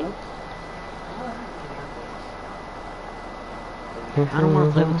same game? I don't want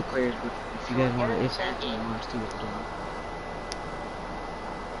to play with the players, but if you guys want to, if Anthony wants to, we'll do it.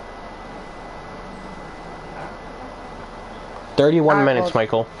 31 Alright, minutes, well-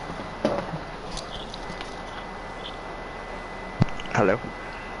 Michael. Hello.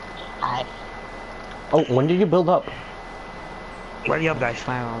 Oh, when did you build up? Ready up, guys.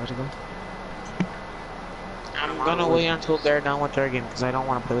 5 hours ago. I'm gonna wait until they're done with their game because I don't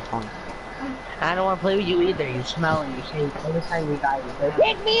want to play with Tony. I don't want to play with you either. You smell and you say every time we die, you say,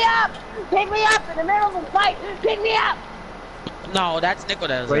 pick me up! Pick me up in the middle of the fight! Pick me up! No, that's Nico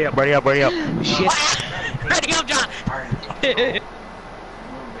that does Ready it. up, ready up, ready up. Shit. Ready up, John!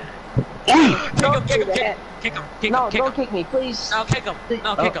 Don't kick do him, that. kick him, kick No, him, kick don't him. kick me, please. No, kick him.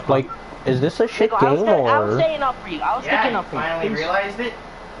 No, kick him. Like, is this a shit Nico, game I was or? staying up for you. I was Yeah, sticking you up for you. finally Please. realized it?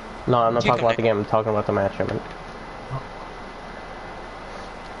 No, I'm not Kick talking him, about the game. I'm talking about the match. I meant.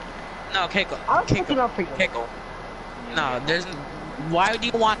 No, kick him. I was Kick sticking him. up for you. Kick him. No, there's. Why do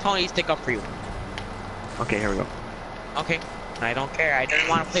you want Tony to stick up for you? Okay, here we go. Okay, I don't care. I didn't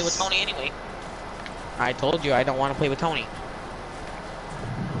want to play with Tony anyway. I told you I don't want to play with Tony.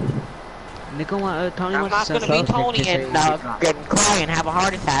 Nico, Tony I'm wants not to gonna be sell Tony just so and he can drop. get cry and have a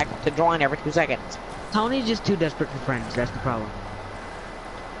heart attack to join every 2 seconds. Tony's just too desperate for friends. That's the problem.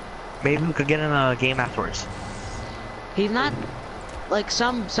 Maybe we could get in a game afterwards. He's not. like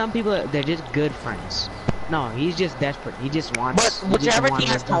some people, they're just good friends. No, he's just desperate. He just wants. But whichever team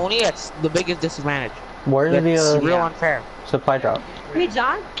has Tony, it's the biggest disadvantage. Where's It's the real unfair. supply drop? Hey,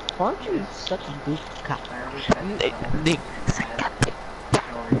 John. Why don't you such a big cock?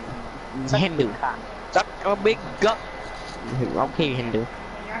 Hindu. Suck a big gut. Okay, Hindu.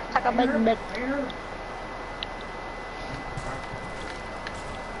 Suck a big dick.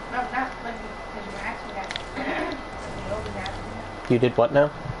 You did what now?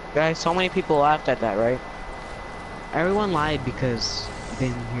 Guys, so many people laughed at that, right? Everyone lied because they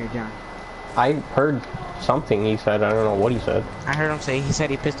didn't hear John. I heard something he said. I don't know what he said. I heard him say he said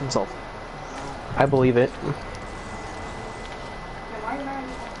he pissed himself. I believe it.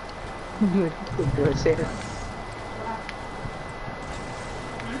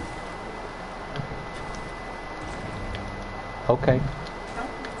 Okay.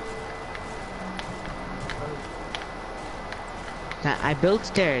 Now, I built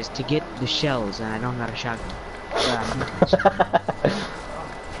stairs to get the shells, and I don't got a shotgun.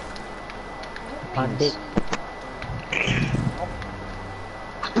 Dick.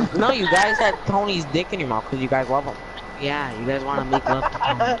 No, you guys had Tony's dick in your mouth because you guys love him. Yeah, you guys want to make love to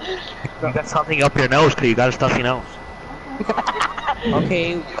Tony. You got something up your nose because you got a stuffy nose.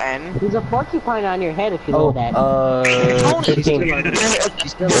 Okay, and There's a porcupine on your head if you know Oh, that. 15.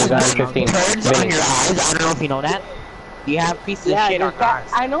 Still We got 15. turds on Vinny. your eyes. I don't know if you know that. You have pieces of shit on your eyes.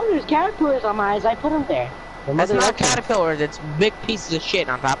 I know there's caterpillars on my eyes. I put them there. Your That's mother not likes them. caterpillars. It's big pieces of shit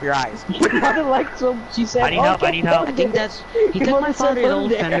on top of your eyes. Your mother likes them. She said, I need help, I need help. I think that's. He Your took mother my said father's put 'em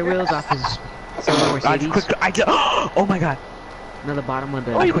old there. fender wheels off his silver Mercedes. Oh my god. No, the bottom of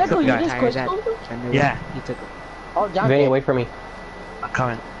the Oh, you quick Nico, you guy. just tires at quit. fender wheel. Yeah. He took it. Oh, John. Vinny, did. wait for me. I'm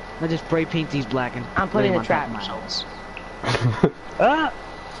coming. I just spray paint these black and I'm putting lay a them on top trap. of my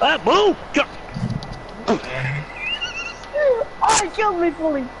house. Move! Oh, he killed me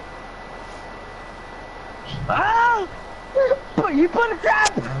fully. Ah! You put a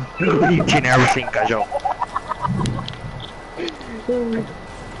trap. You can never seen Gajo.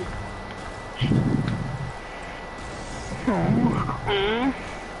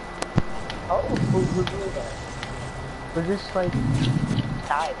 Oh, who's doing that? We're just like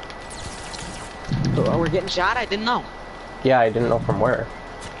tied. Oh, we're getting shot? I didn't know. Yeah, I didn't know from where.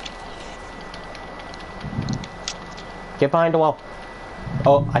 Get behind the wall.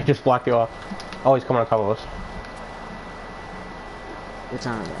 Oh, I just blocked you off. Oh, he's coming on top of us. It's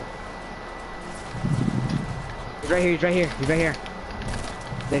on there. He's right here, he's right here, he's right here.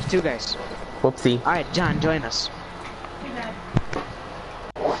 There's two guys. Whoopsie. Alright, John, join us.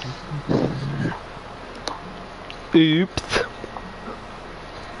 Oops.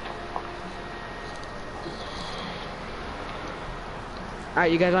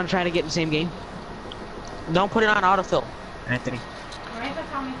 Alright, you guys want to try to get in the same game? Don't put it on autofill, Anthony.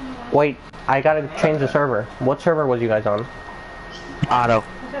 Wait, I gotta change the server. What server was you guys on? Auto.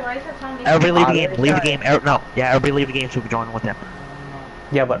 Everybody leave the game. Leave the game. No. Yeah, everybody leave the game so we can join with them.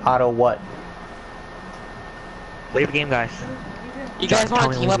 Yeah, but auto what? Leave the game, guys. You guys Tell want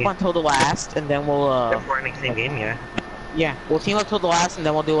me to team when up we- until the last, and then we'll If we're in the same game, yeah. yeah, we'll team up till the last, and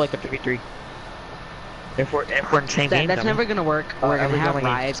then we'll do like a 3-3. If we're in the same game, That's then never gonna work. Oh, We're gonna every have game.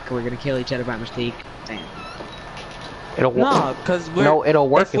 riots, 'cause we're gonna kill each other by mistake. Damn. It'll No, because we're No, it'll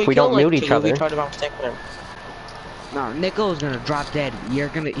work if we don't mute each other. We tried about mistake, whatever. No, Nico's gonna drop dead.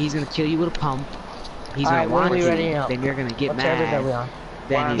 He's gonna kill you with a pump. He's Alright, gonna when are want we you. ready now? Then you're gonna get What server are we mad. on?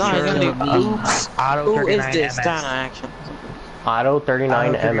 Then he's No, he's sure gonna do gonna leave. oops. Auto Who 39 is this? MS. Down action. Auto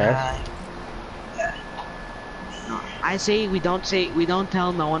 39 MS. I say we don't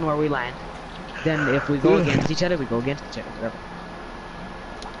tell no one where we land. Then if we go against each other, we go against each other. Whatever.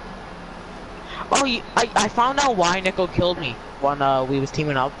 Oh, I found out why Nico killed me when we was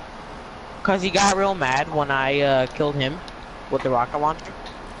teaming up. Cause he got real mad when I killed him with the rocket launcher.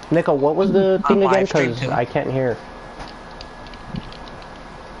 Nico, what was the thing again? live stream Because too. I can't hear.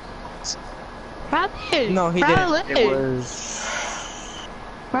 Probably. No, he didn't. It was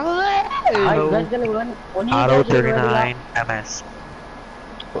Are you guys gonna run? When are you Auto guys gonna ready 39 MS.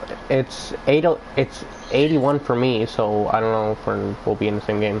 It's 81 for me, so I don't know if we'll be in the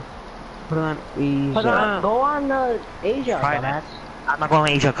same game. Put on. Put on, go on Asia, Try dumbass. I'm not going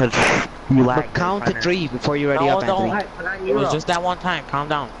to Asia because you lag. But count to 3 before you're ready No, up, don't. Anthony. Alright, put on It Euro. was just that one time. Calm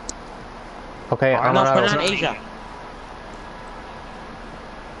down. Okay, I'm No, not put it out. on Asia.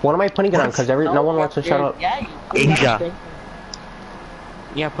 What am I putting it on? Because no one wants to shut up. Yeah, Asia.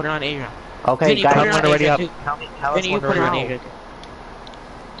 Yeah, put it on Asia. Okay, Vinny, put it guys. on already Asia up. too. Tell us Vinny, you when put it we're on ready. Asia.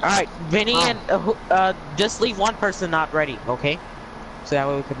 Alright, Vinny and just leave one person not ready, okay? So that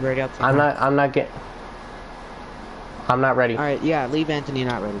way we can ready up. I'm not I'm not ready. Alright, yeah, leave Anthony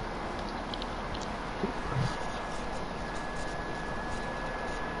not ready.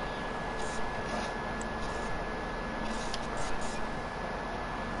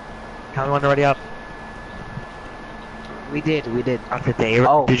 Tell me when to ready up. We did. After day.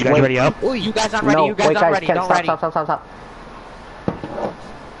 Oh, did you guys wait. ready up? Oh, you guys aren't ready. No, You guys wait, aren't guys, ready. can't Don't stop, ready. stop.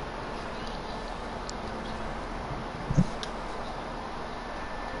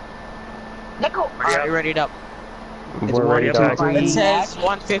 Are you ready up? We're ready to Warrior go. Three. It says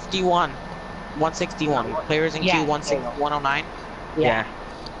 151. 161. Players in queue 109. Yeah.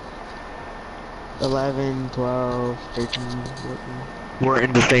 11, 12, 13, 14. We're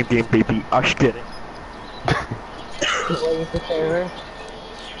in the same game, baby. I should get it.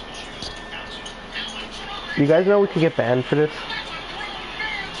 You guys know we could get banned for this?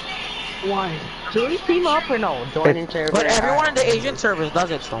 Why? Should we team up or no? Join in server. But everyone in the Asian servers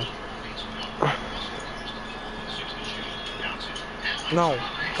does it, so. No.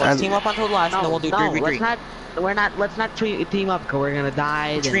 Let's team up until the last, and then we'll do 3v3. Let's not team up, cause we're gonna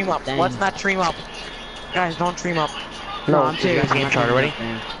die. then- Stream up. then- Let's not stream up. Guys, don't stream up. No, I'm you serious. guys game I'm not started teaming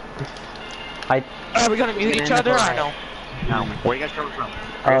already? up, man. Are we gonna mute Gonna each end other up or no? No. Where you guys coming from?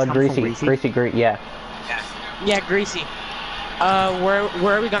 Guys coming from Greasy, yeah. Yeah, Greasy.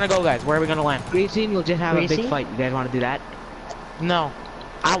 Where are we gonna go, guys? Where are we gonna land? Greasy, we'll just have a Greasy? big fight. You guys want to do that? No.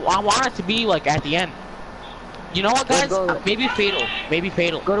 I want it to be like at the end. You know what, guys? Maybe Fatal. Maybe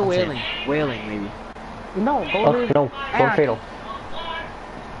Fatal. Go to That's it. Whaling. Whaling, maybe. No, go Oh, to... no, go to Fatal.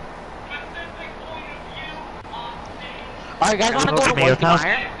 Alright, guys, wanna go to Tomato Moisty Town?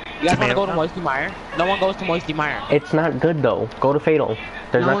 Mire? You guys wanna Tomato go to Town? Moisty Mire? No one goes to Moisty Mire. It's not good though. Go to Fatal.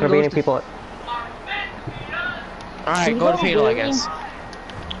 There's No not one gonna be goes any to- people. Alright, go to Fatal, I guess.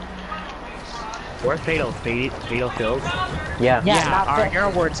 Where's Fatal? Fatal Fields? Yeah. Yeah, not alright, Festy. your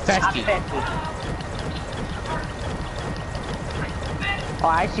word's festy. Oh,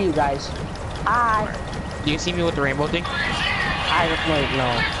 I see you guys. Hi. Do you see me with the rainbow thing? I just wait, no.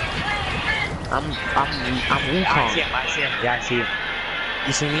 I'm I see Wukong. him. I see him. Yeah, I see him.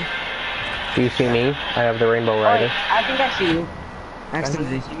 You see me? Do you see me? I have the Rainbow Oh, Rider. wait, I think I see you. Actually,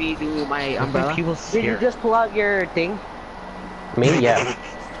 did you see me do my umbrella? People Did you here. just pull out your thing? Me? Yeah.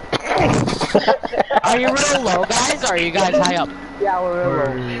 Are you real low, guys, or are you guys high up? Yeah,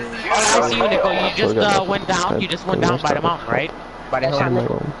 we're real low. Oh, I see you, Nico. You just went down. You just went down by the mountain, right? By the That's hill.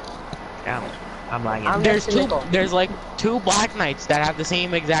 not Yeah, I'm lagging. I'm There's next to two. Nico. There's like two Black Knights that have the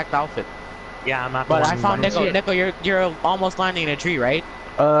same exact outfit. Yeah, I'm not the But one I found who's- Nico. Nico, you're almost landing in a tree, right?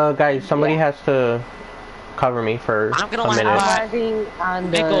 Guys, somebody has to cover me for I'm gonna a land minute. by- I'm rising on the...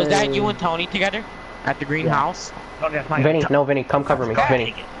 Nico, is that you and Tony together at the greenhouse? Oh, that's my Vinny, no, Vinny, come cover me.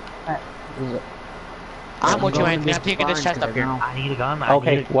 Vinny. I'm with you, going Anthony. to I'm taking this this chest barn up here. right I need a gun. I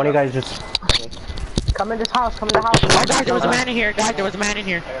Okay, need a... one of you guys just. Come in this house, come in the house. Oh, guys, there was a man in here. Guys, there was a man in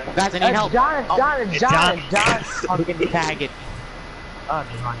here. Guys, I need help. John, Oh, John, it's John, John. John. we can tag it. Oh,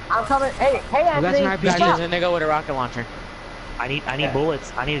 there's one. I'm coming. Hey, guys Anthony. are Guys, Stop. there's a nigga with a rocket launcher. I need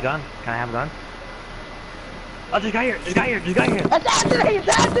bullets. I need a gun. Can I have a gun? Oh, there's a guy here. There's a guy here. There's a guy here. It's Anthony!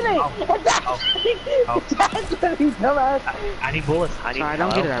 It's Anthony! Oh. It's Anthony! Oh. It's Anthony! Dumbass! I need bullets. I need. Sorry, I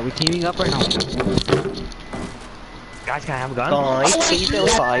don't get it. Are we teaming up or no? Guys, can I have a gun? Guys, please don't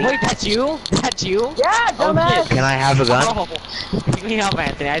fight. Wait, that's you? That's you? Yeah, Oh, dumbass! shit. Can I have a gun? Oh, give me help,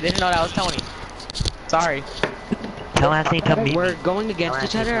 Anthony. I didn't know that was Tony. Sorry. Tell Anthony to meet We're me. going against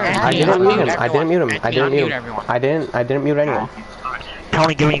each other. Or I Anthony, didn't mute him. unmute I didn't mute him. I everyone. didn't Anthony, mute. unmute everyone. I didn't mute anyone.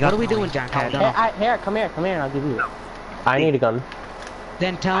 Tony, give me a gun. What are we doing, John? I don't Hey, know. here, come here, and I'll give you. I need a gun.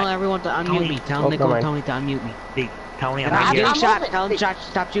 Then tell everyone to unmute Tony. me. Tell Oh, Nico never and mind. Tony to unmute me. Hey, Tony, I'm I'm right I'm here. getting shot. moving. Tell him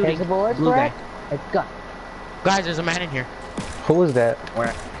stop shooting. There's the bullets, Blue guy. correct? Let's go. Guys, there's a man in here. Who was that?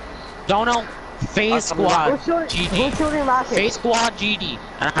 Don't know. Phase Squad Who's shooting, GD. who's shooting rockets? Phase Squad GD.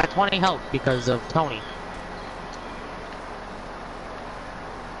 And I have 20 health because of Tony.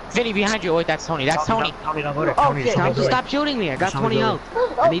 Vinny, behind you. Oh, wait, that's Tony. That's Tony. Tony, don't go there. Oh, Tony, shit. just Tell him go to there. stop shooting me. I got Just 20 go. health.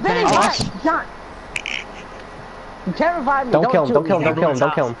 Oh, I need Vinny, bandages. John! You can't revive me. Don't kill him. shoot Don't kill him. me. Don't kill him.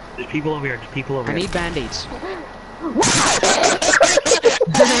 Don't kill him. There's people over here. There's people over I here. need band-aids.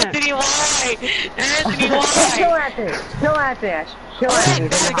 Anthony, why? Anthony, Kill why? Anthony. Kill Anthony, Ash. Kill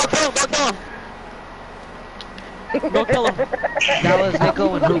Anthony. Go kill him. Go kill him. Go kill him. That was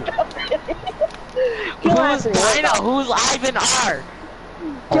Nico and who? Kill Who's Anthony right Dino? now. Who's Ivan R?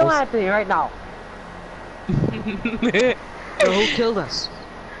 Kill Anthony right now. So who killed us?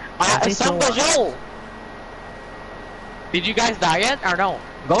 Some Joel. Did you guys die yet or no?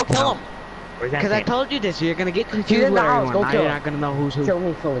 Go kill him. Where's Because I Anthony? told you this. You're gonna get He's confused in with the house, everyone. go Now kill you're him. not gonna know who's who. Kill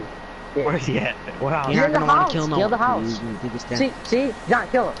me fully. Where's he at? Wow. You're in not the gonna want house. to kill no Kill the one. house. You think it's them. See, John,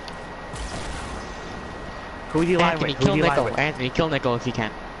 kill him. Who do you lie Anthony, with? kill Nico. Anthony, kill Nico if you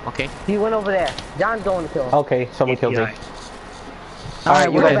can. Okay. He went over there. John's going to kill him. Okay, someone killed me. API.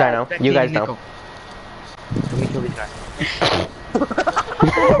 Alright, you guys die now. You guys Nico. know. Let me kill these guys.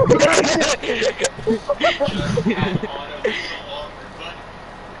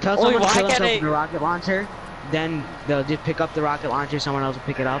 Tell Wait, someone to why kill can't himself they- with the rocket launcher, then they'll just pick up the rocket launcher, someone else will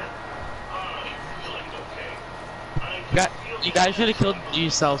pick it up. You guys should have killed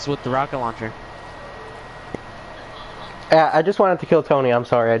yourselves with the rocket launcher. Yeah, I just wanted to kill Tony. I'm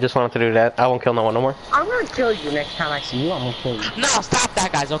sorry. I just wanted to do that. I won't kill no one no more. I'm gonna kill you next time I see you. I'm gonna kill you. No, stop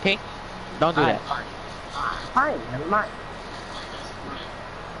that, guys. Okay. Don't do that. Fine, never mind.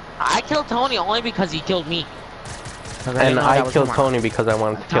 I killed Tony only because he killed me. 'Cause didn't And know that I was killed tomorrow. Tony because I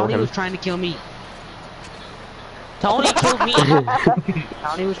wanted to kill Tony him. was trying to kill me. Tony killed me.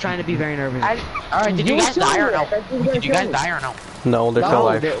 Tony was trying to be very nervous. Alright, did you guys die or no? Did you guys die or no? No, they're still No,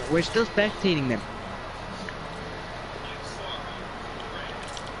 alive. we're still spectating them.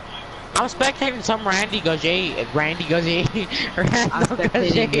 I'm spectating some Randy Gauger. I'm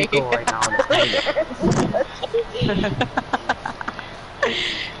spectating Nico right now.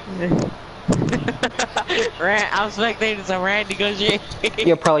 I'm spectating some Randy Gauger.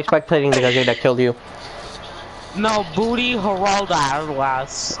 You're probably spectating the guy that killed you. No, Booty Geralda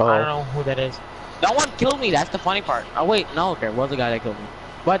was. Oh. I don't know who that is. No one killed me. That's the funny part. Oh wait, no, there was a guy that killed me.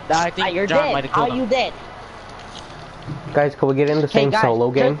 But I think You're John dead. might have How killed you him. dead? Guys, can we get in the same guys, solo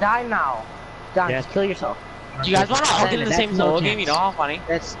game? Just die now. John, Yes. just kill yourself. Do you guys want to all get in the That's same no solo chance. game? You know how funny?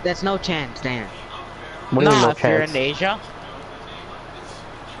 That's no chance, Dan. What do you mean, No, no if you're chance? in Asia.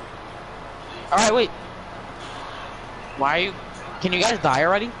 Alright, wait. Why are you... Can you guys die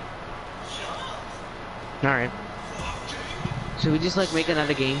already? Alright. Should we just like make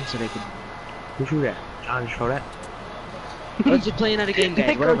another game so they can? Who shoot that? John, show that. Let's just play another game, guys.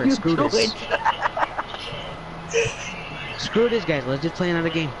 Nico, Whatever. you Screw do this. Screw this, guys. Let's just play another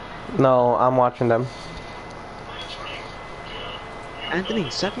game. No, I'm watching them. Anthony,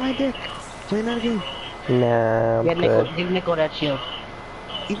 suck my dick. Play another game. Nah, I'm Yeah, Nico, good. give Nico that shield.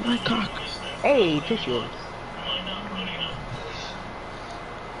 Eat my cock. Hey, 2 shields.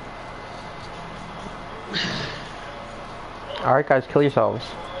 Alright, guys, kill yourselves.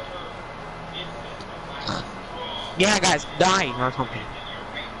 Yeah, guys, die or something.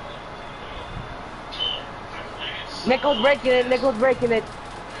 Nico's breaking it. Nico's breaking it.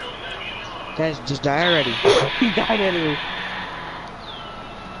 Guys, just die already. He died anyway.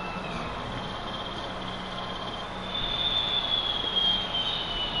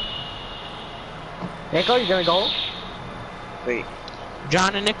 Nico, you gonna go? Wait.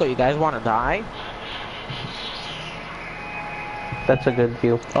 John and Nico, you guys want to die? That's a good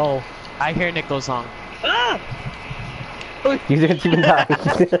view. Oh, I hear Nico's song. You didn't even die. I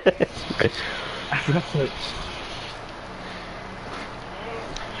forgot to...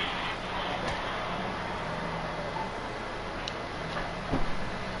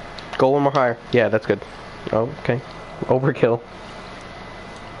 Go one more higher. Yeah, that's good. Oh, okay. Overkill.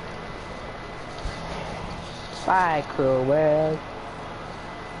 Bye, Crowell.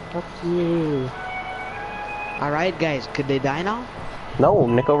 Fuck you. Alright, guys. Could they die now? No,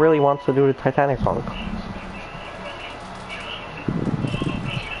 Nico really wants to do the Titanic song.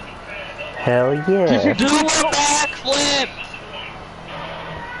 Hell yeah. Do a backflip!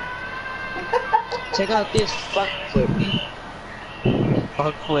 Check out this fuck flip.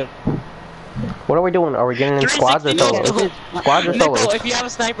 Backflip. What are we doing? Are we getting in squads or 360 solos? no Squads or Nico, solos? if you have a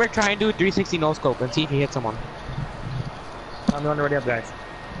sniper, try and do a 360 no scope and see if you hit someone. I'm already up, guys.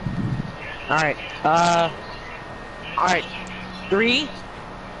 Alright, alright. 3,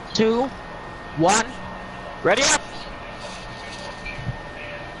 2, 1. Ready up!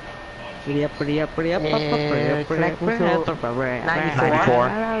 Pretty up, pretty up, pretty up, up, up, pretty up, pretty up, pretty up, up, up, pretty up,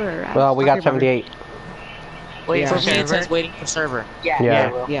 94. Well, we got 78. Wait, Yeah. for me it says waiting for server. Yeah.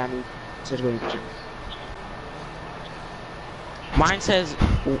 Yeah. Yeah, I mean, just waiting for Mine says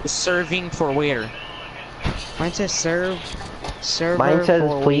serving for waiter. Mine says server Mine says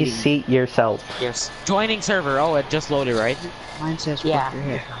for please waiting. seat yourself. Yes. Joining server. Oh, it just loaded, right? Mine says Yeah. fuck your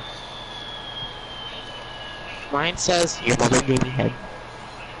head. Mine says your mother gave me head.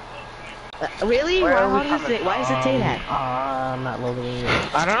 Really? Where are we Why does coming it? Why does it say that? I'm not loading it.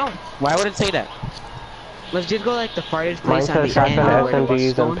 I don't know. Why would it say that? Let's just go like the farthest Mine place on says the end. shotgun, where the bus is SMGs,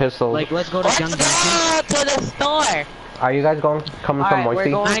 and going. pistols. Like, let's go to Young Let's Junction. go to the store. Are you guys coming from Alright, we're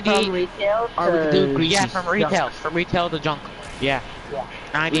Moisty? going 98. from retail to... Or we could do yeah, from retail. From retail to junk. Yeah. Yeah.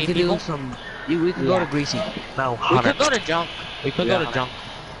 We 98 could people. do some. We could go to Greasy. No, We 100. could go to junk. We could go to junk.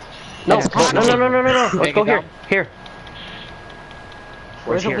 No, Yeah, no, no, no, no, no, no. Let's Take go it here. down. Here.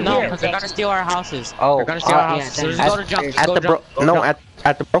 Where's here? over No, here? because they're gonna steal our houses. Oh, they're gonna steal our yeah, houses. So just at- go to junk. Just At go the junk. Go junk.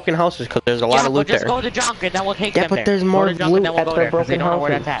 at the broken houses because there's a lot Yeah, of but loot just there. go to junk and then we'll take Yeah, them but there. there's Go more to junk and loot then we'll at go the there because they broken don't know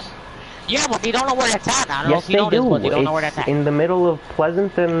where houses. that's at. Yeah, but they don't know where that's at. I don't know Yes, if you they know this, do. but they don't know where that's It's at. in the middle of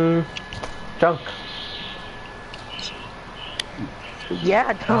Pleasant and Junk.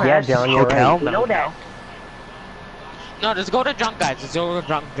 Yeah, dumbass. Yeah, John, you're Hotel? right. You know that. No, just go to junk, guys. Just go to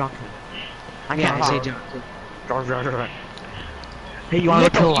junk. I Yeah, can't I say talk. junk. Hey, you wanna go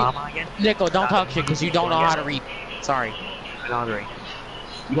to the Nico, llama again? Nico, don't talk shit because you don't know how to read. Sorry. Laundry.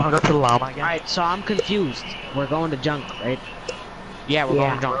 You wanna go to the llama again? Alright, so I'm confused. We're going to junk, right? Yeah, we're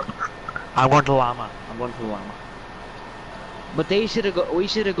going to junk. I'm going to the llama. I'm going to the llama. But they should have go. We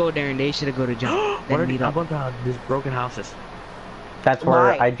should have go there, and they should have go to junk. What Then are meet I'm up. going to these broken houses. That's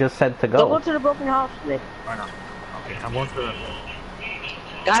where Why? I just said to Go go. to the broken house, Nick. Okay, I'm going to the...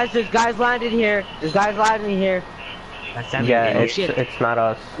 Guys, there's guys landed here. There's guys landing here. That's them. Yeah, Oh, it's shit. it's not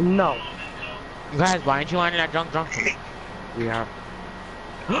us. No. Guys, why aren't you landing at junk? We are...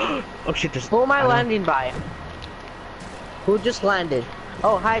 oh shit, there's... Who am I don't- landing by? Who just landed?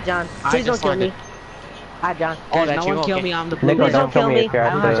 Oh, hi, John. I Please don't just kill landed. me. Hi, John. Oh, Guys, that's no you? one kill Okay. me. I'm the blue. Nico, Please don't don't kill kill me me. if you're I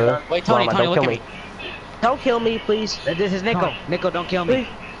at don't have the gun. Wait, Tony, llama. Tony, Don't look kill at me. me. Don't kill me, please. This is Nico. Nico, don't kill me.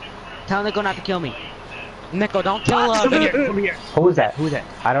 Tell Nico not to kill me. Nico, don't kill Come Vinny. here, come here. Who's that? Who's that?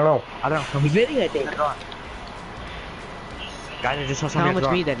 I don't know. I don't know. Come here. Vinny, I think. Guys, I just saw Tell somebody him at it's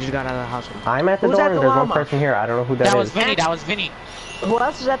the me door. that just got out of the house. I'm at the Who's door at and the there's one llama? person here. I don't know who That that was is. Vinny. That was Vinny. Who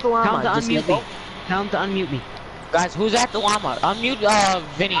else is at the llama? Tell him to Just unmute Nico? me. Tell him to unmute me. Guys, who's at the llama? Unmute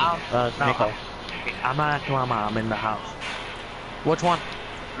Vinny. No, Nico. I'm not at the llama. I'm in the house. Which one?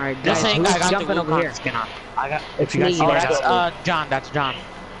 Alright, Just guys, saying, I who's got the jumping blue over here? skin on. I got... It's if you guys me, see Oh, me, I that's got... that's John. That's John.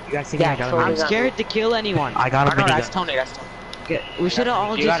 You guys see me? Yeah, I got a totally. I'm minigun. scared to kill anyone. I got a No, that's minigun. Tony. That's Tony. Okay, we should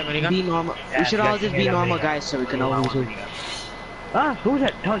all You got just a minigun? be normal. Yeah, We should you all guys just see be me, I got a normal minigun. guys so we can know who's who. Ah, who is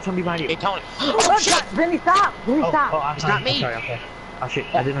that? Tell me somebody behind you. Hey, Tony. Oh, shit! Vinny, stop! Vinny, Oh, stop! I'm It's sorry. not me. I'm sorry. I'm sorry. Oh shit,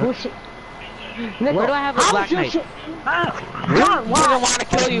 I didn't know. Who shit? Nico, Where do I have a how black is your knife? shit- Ah! John, I didn't why? want to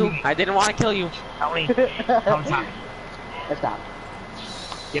kill you. I didn't want to kill you. Tony. Tony, stop. Stop.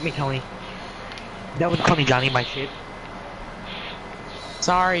 Get me, Tony. That was call me Johnny, my shit.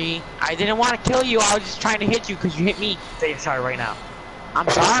 Sorry. I didn't want to kill you. I was just trying to hit you because you hit me. Say you're sorry right now. I'm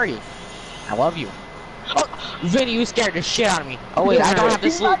sorry. I love you. Oh, Vinny, you scared the shit out of me. Oh wait, I don't have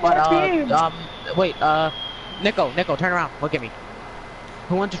this loot, but wait, Nico, turn around. Look at me.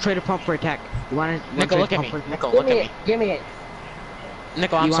 Who wants to trade a pump for attack? You want to? Nico, look at me. Nico, Give look me at it. me. Give me it.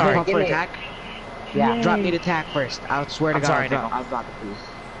 Nico, I'm You want a sorry. pump Give for me it. attack? Yeah. Drop me the attack first. I swear to I'm God, sorry, I'll drop it, please.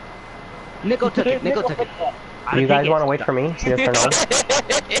 Nico took it. Nico took it. You guys want to wait for me? Yes or no?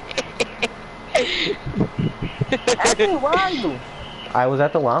 Actually, where are you? I was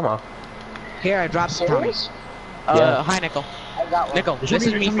at the llama. Here, I dropped some Tommy's. Yeah. Hi, Nico. I got one. Nico, this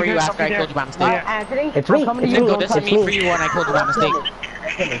is me for you after I killed you by mistake. Anthony, It's I'm me. coming to It's you. me. Nico, Don't this is touch me for you when I killed you by mistake.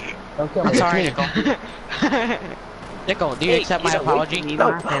 Don't kill me. I'm sorry, Nico. Nico, do you accept my apology?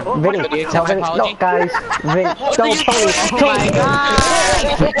 No, Vinny, Do you accept tell my Vinny. apology? No, guys. Vin, don't, Tony. Oh my god!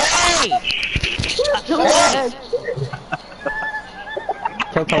 Hey! Kill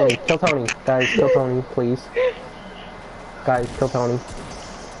Tony. Kill Tony. Guys, kill Tony, please. Guys, kill Tony.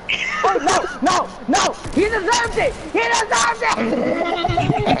 Oh, no! He deserved it! He deserved it!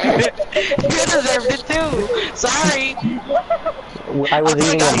 You deserved it too! Sorry! I was Okay,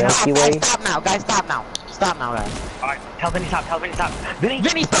 eating a guys, Milky guys, Way. stop now, guys, stop now. Stop now, guys. Alright, tell Vinny stop, Vinny!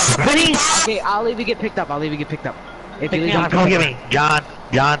 Vinny, stop! Vinny! Okay, I'll leave you get picked up. I'll leave you get picked up. If Pick you me leave, up. John, come get me! John!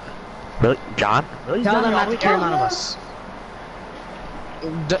 Really? John? Really? tell John, them you not to always kill tell none of me? us.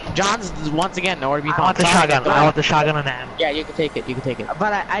 John's once again nowhere to be I found. want the Sorry, shotgun. Nico. I want the shotgun on that. Yeah, you can take it. You can take it.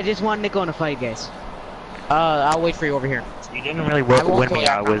 But I just want Nico in a fight, guys. I'll wait for you over here. You didn't really I won't win kill me. you,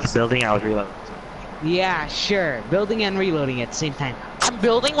 I I was building, I was reloading. Yeah, sure. Building and reloading at the same time. I'm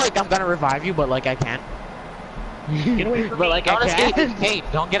building like I'm gonna revive you, but like I can't. Get away from But me. like Don't I escape. can't. Hey,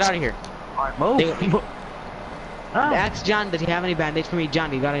 don't get out of here. Alright, move. They- Ah. Ask John, does he have any band-aids for me? John,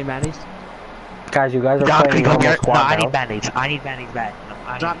 do you got any band-aids? Guys, you guys are John, can playing you come normal here? No, squad I now. need band-aids. I need band-aids bad.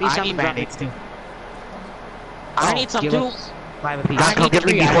 No, Drop me I some. need drop me- band-aids too. I need some give too. us 5 apiece. John, I come need get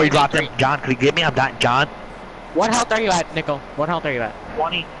me three, I before you need drop three. them. John, can you get me? I'm dying. John, What health are you at, Nico? What health are you at?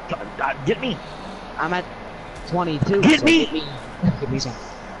 20. Get me. I'm at 22. Get so me. Give me some.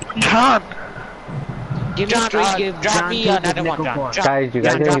 John. Give me John, 3, give drop John me 2, give another one, Nico John. 4. John, Guys, you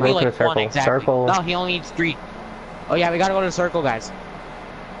guys John, need to drop go me to like the circle. one exactly. Circle. No, he only needs 3. Oh yeah, we gotta go to the circle, guys.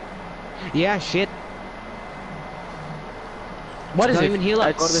 Yeah, shit. What is Don't it? even heal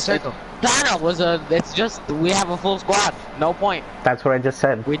up. Go to the It's- circle. Dino was a. It's just we have a full squad. No point. That's what I just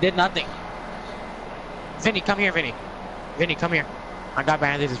said. We did nothing. Vinny, come here, Vinny. Vinny, come here. I got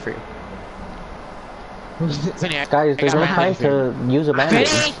bandages for you. Vinny, Guys, there's no time to use a bandage.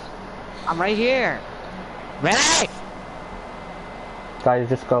 Vinny! I'm right here. Vinny! Guys,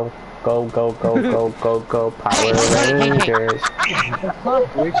 just go. Go, go, go, go, go, go, Power Rangers.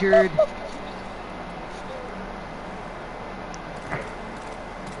 Richard.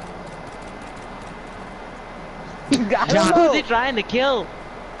 John, who's he trying to kill?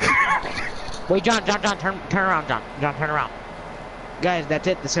 Wait, John, turn around, John. John, turn around. Guys, that's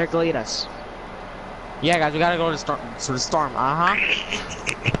it. The circle ate us. Yeah, guys, we gotta go to the storm.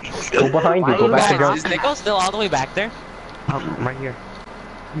 Go behind you. Go back to Guys, is John. Nico still all the way back there? Right here.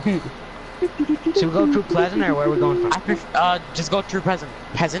 Should we go through Pleasant or where are we going from? Just go through Peasant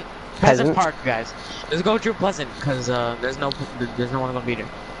Park, guys. Just go through Pleasant, cause there's no one gonna be there.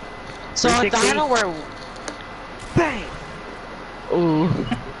 So I don't know where. Bang! Ooh.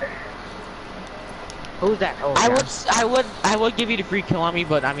 Who's that? Oh, I would give you the free kill on me,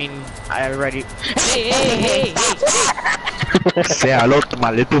 but I mean, I already. Hey! Say hello to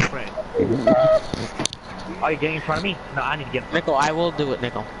my little friend. Are you getting in front of me? No, I need to get. Nico, I will do it,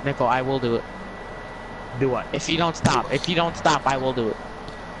 Nico. Nico, I will do it. Do what? If you don't stop, I will do it.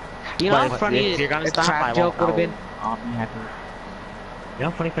 You know how But funny if you're gonna the stop, trap I joke would have been? I'll be happy. You know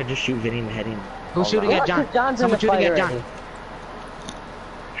how funny if I just shoot Vinny in the head in. Who's shooting at John? John's in Someone the shooting fight at John. already.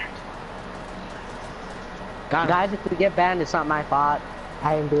 Got him. Guys, if we get banned, it's not my fault.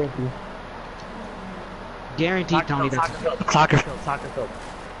 I am doing it. Guaranteed, Tony. That's Soccer field. I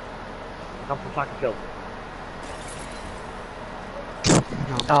come from soccer field.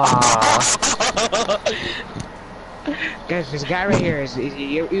 Guys, there's a guy right here.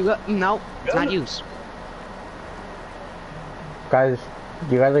 No, it's not use. Guys,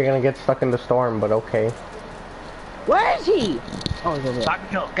 you guys are gonna get stuck in the storm, but okay. Where is he? Oh, he's over there. Soccer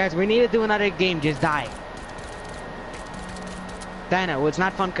field. Guys, we need to do another game. Just die. Dana, well, it's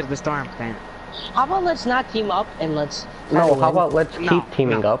not fun because of the storm, Dana. How about let's not team up and let's... No, how about let's No, keep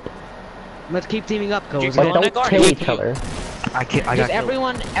teaming up, Let's keep teaming up, Just cause but go don't Nico, kill you- each other. I got just killed.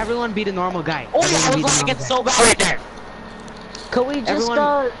 everyone be the normal guy. Oh, Everyone I be was the gonna normal get guy. so bad right there. Could we just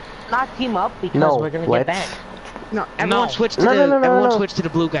Everyone- not team up because No, we're gonna let's- get banned? No, everyone No. switch to No, the no, no, no, everyone no. switch to the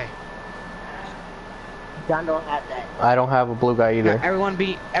blue guy. John don't have that. I don't have a blue guy No, either. everyone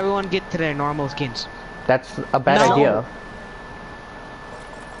get to their normal skins. That's a bad No. idea.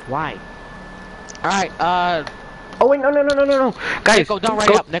 Why? All right, Oh wait, no, guys, Nico, don't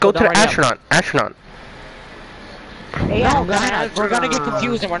ready up. Nico, go to don't the ready up. astronaut. Hey, No, yeah, we're gonna get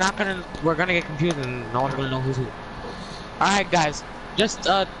confused, and we're gonna get confused, and no one's gonna know who's who. All right, guys, just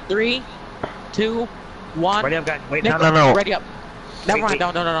 3, 2, 1. Ready up, guys. Wait, Nico, no. Ready up. Never Wait,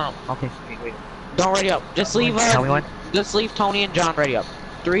 mind. No. Okay, wait. Don't ready up. Just leave. Tell me when. Just leave Tony and John ready up.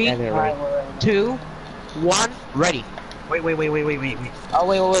 3, Okay, Alright, ready. we're ready. 2, 1. Ready. Wait. Oh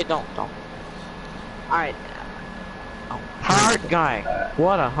wait. Don't. Alright. Hard guy.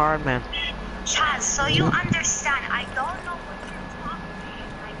 What a hard man. Chaz, so you understand, I don't know what you're talking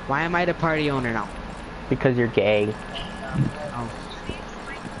about. Why am I the party owner now? Because you're gay.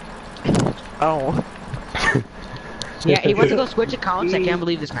 Oh. Yeah, he went to go switch accounts. I can't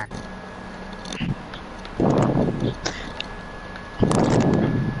believe this man.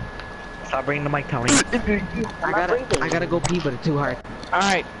 Stop bringing the mic, Tony. I gotta go pee, but it's too hard. All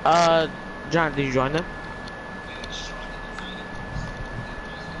right. John, did you join them?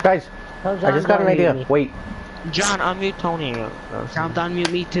 Guys, Tell I John just got an don't idea. leave me. Wait, John, unmute Tony. Count on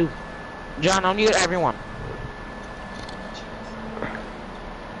mute me too. John, unmute everyone.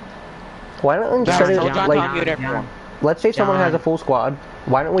 why don't instead John, of tell John to like, unmute everyone. let's say someone has John. a full squad.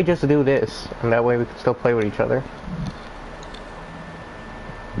 Why don't we just do this, and that way we can still play with each other?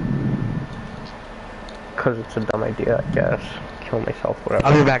 Cause it's a dumb idea, I guess. Kill myself, whatever.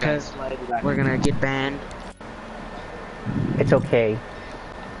 I'll be back. Because we're gonna get banned. It's okay.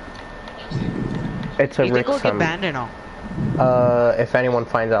 It's a You think risk we'll get sum. banned or no? If anyone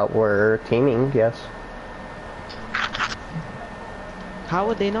finds out we're teaming, yes. How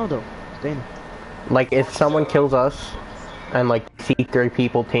would they know though? Then Like, if someone kills us, and like, see 3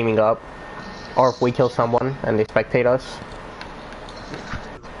 people teaming up, or if we kill someone and they spectate us,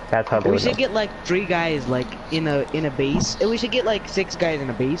 that's how they we would know. should get like 3 guys like in a base. And we should get like 6 guys in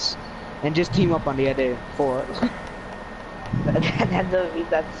a base, and just team up on the other 4.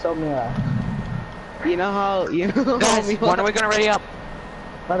 That's so mirror. You know how Guys, we when are we gonna ready up?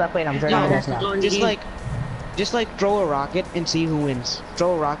 But wait, I'm turning No, this now. just like throw a rocket and see who wins.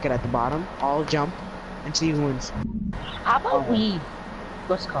 Throw a rocket at the bottom, all jump, and see who wins. How about we,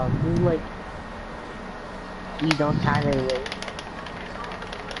 what's it called? We don't kind of wait.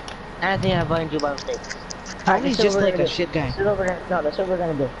 Anthony, I blame you by mistake. Tony's just like a shit guy. This is what we're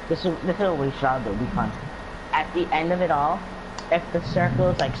gonna do. This is what we shall do. Be fun. At the end of it all, if the circle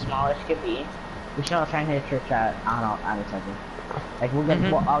is like small as can be, we should all try and hit a trick shot on each other. Like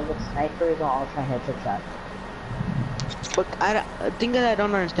we'll all get snipers and all try and hit a trick shot. But the thing that I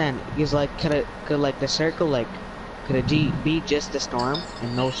don't understand is like, could like the circle like, could a G be just the storm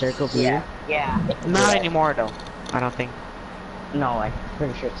and no circle be? Yeah. Not anymore though. I don't think. No, I'm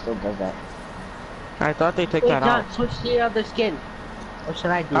pretty sure it still does that. I thought they took Wait, that John, out. switch to the other skin. What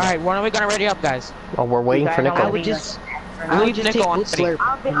should I do? Alright, when are we gonna ready up, guys? Oh, we're waiting for I Nico. would Leave just Nico take on Wood ready. Slurp.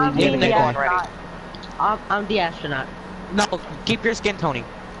 I'm Leave the Nico on ready. astronaut. I'm the astronaut. No, keep your skin, Tony.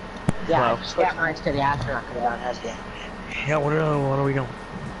 Yeah, I switched mine to the astronaut because I don't have it. Yeah, what are we doing?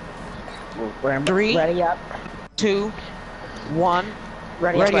 We're 3, ready up. 2, 1.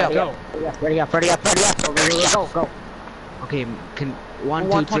 Ready up. Go. Ready up. Go. Okay, can 1, 2,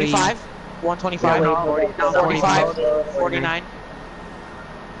 3. 125. 125. No, 45. 49.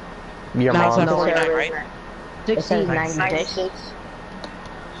 Your Now it's mom. at 49, right? 60, 96,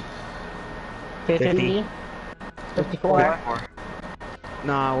 50, 54.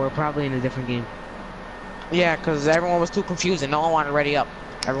 No, we're probably in a different game. Yeah, because everyone was too confused and no one wanted to ready up.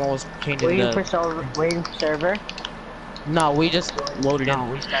 Everyone was changing Waiting for server. No, we just loaded in.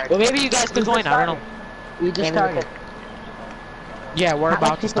 No, we started. Well, maybe you guys could join. I don't know. We just started. Yeah, we're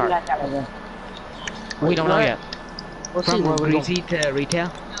about to start. We don't know yet. We'll see. From We'll PC to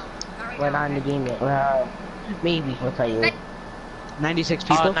retail, We're not in the game yet. Maybe. We'll tell you. 96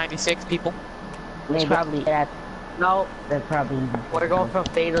 people. 96 people. Maybe. Probably at. No, they're probably. We're going from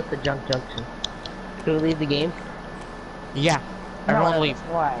Fatal to Junk Junction. Should we leave the game? Yeah. Everyone leave.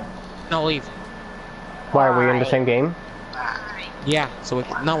 Why? No, leave. Why are we in the same game? Yeah, so we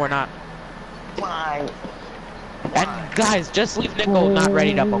no, we're not. Why? And guys, just leave Nico not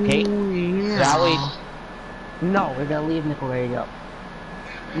readied up, okay? That way. No, we're gonna leave Nickel ready up.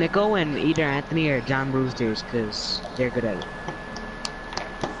 Nico and either Anthony or John Brewster's, because they're good at it.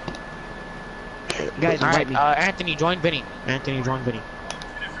 Guys, Alright, invite me. Anthony, join Vinny. Anthony, join Vinny.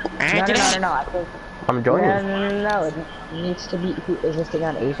 Anthony! No. I think. I'm joining. No. It needs to be. Is this thing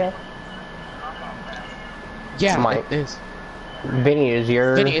on Asia? Yeah, Mike. it is. Vinny, is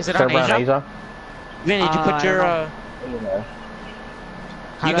your Vinny, is it on server on Asia? Asia? Vinny, did you put your, How you do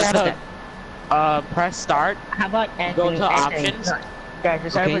I put gotta, that? press start. How about Anthony? Go to options. Guys, the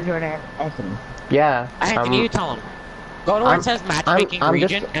server Okay. join Anthony. Yeah. Anthony, you tell him. Go to where it says matchmaking I'm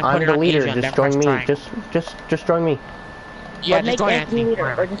region just, and I'm put it the on leader. Asia and then Just join press me. triangle. Just join me. Yeah, Or just make join Anthony Anthony. leader.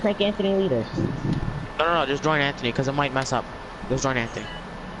 Whatever. Or just make Anthony leader. No, just join Anthony, because it might mess up. Just join Anthony.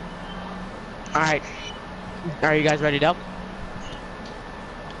 Alright. Are you guys ready to go?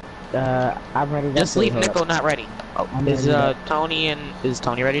 I'm ready. Just leave Nico not ready. I'm Is ready. Tony and is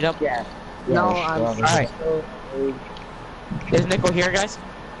Tony ready to go? Yeah. No, I'm. Alright. Is Nico here, guys?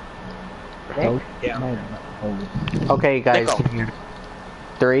 Yeah. Okay, guys. Nico.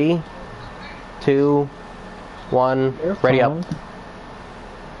 3, 2, 1. Ready up.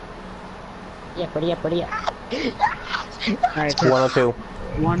 Yeah, ready up. Alright, 102.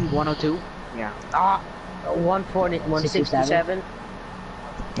 102. Yeah. 140, 167.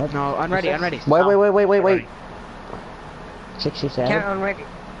 No, unready. Wait. 67. Can't unready.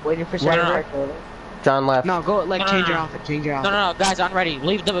 Waiting for No, no, server. John left. No, go like No, change no, your no. outfit. Change your No, outfit. guys, unready.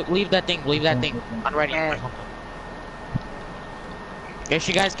 Leave that thing. Unready. Yes,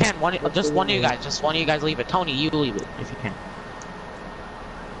 you guys can. Just one of you guys leave it. Tony, you leave it if you can.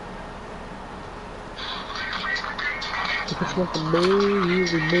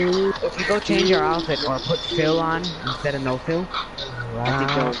 If you go change your outfit or put fill on instead of no fill, I think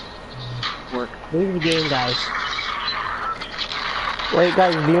that'll work. Leave the game, guys. Wait,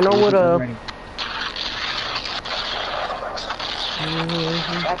 guys. Do you know what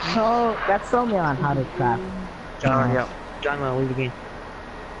That's so me on how to trap. John, leave the game.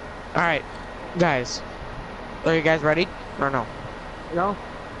 Alright, guys. Are you guys ready? Or no? No?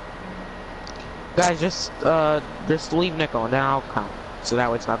 Guys, just leave Nico and then I'll count. So that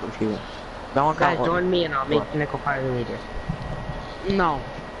way it's not confusing. No one Guys, count. join me and I'll make Nickel part of the leader. No,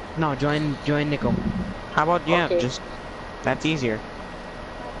 join Nico. How about, yeah, Okay. just, that's easier.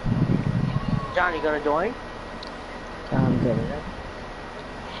 John, you gonna join? I'm good.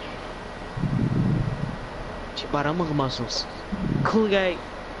 Parang mga muscles. Cool guy.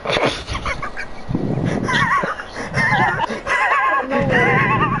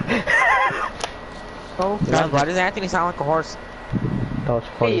 Guys, why does Anthony sound like a horse? That was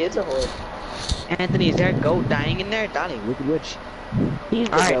funny. it's a horse. Anthony, is there a goat dying in there? Donnie, which? He's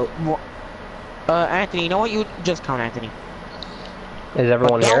the Alright, goat. Anthony, you know what? You just count Anthony. Is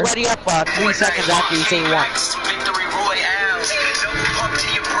everyone Go here? ready up 3 seconds after you say 1. Victory Royale. Double pump to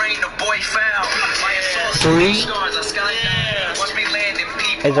your brain, the boy foul. My assault 3. stars are skydive. Watch me land in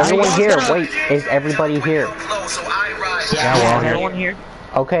people. Is everyone guys here? gonna- Wait, is everybody here? Flow, so I rise. Yeah, we're all is here. everyone here?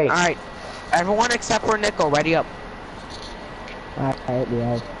 Okay. Alright. Everyone except for Nico, ready up. Alright,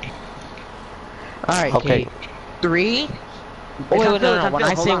 yeah. Alright, Okay. 3. Oh, Wait, John no, Phil, when John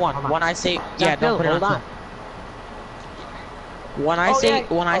I Phil, say hold on, 1, hold on. when I say, John yeah, Phil, don't put it on hold on. film.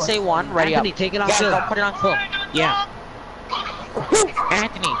 When I say 1, ready Anthony, up. take it off Yeah, film. don't put it on film. Yeah.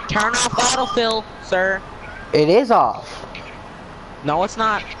 Anthony, turn off autofill, sir. It is off. No, it's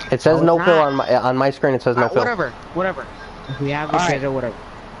not. It says No, no it's fill not. on my screen. It says no fill. Whatever. If we have the Alright. schedule, whatever.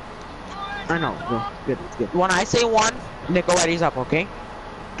 I know. Good. It's good. When I say 1, Nico, ready's up, okay?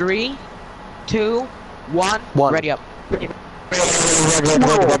 3, 2, 1, One. ready up.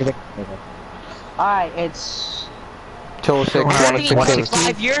 Alright, it's 206, Anthony, 116,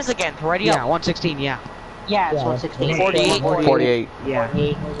 5 years again, ready Yeah, up. 116. Yeah. yeah, it's 116. 48. 48. Yeah.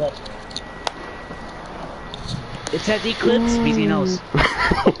 It says Eclipse. BZ knows.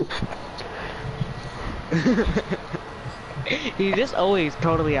 He's just always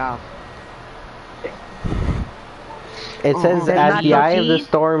totally off. It says There's as not the no eye of the keys?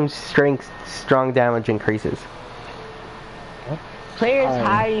 storm's strength, strong damage increases. Players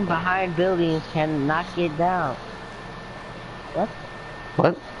hiding behind buildings cannot get down.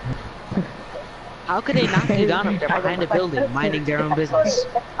 What? How could they knock you down if they're behind a building, minding their own business?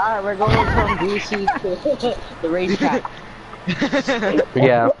 Alright, we're going from Greasy to the racetrack.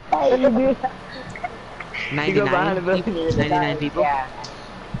 Yeah. 99 people. 99 people. Yeah.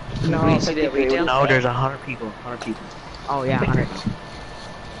 No, Greasy to retail. No, there's 100 people. 100 people. Oh yeah, 100.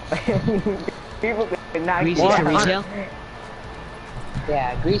 People could not Greasy get to down. retail.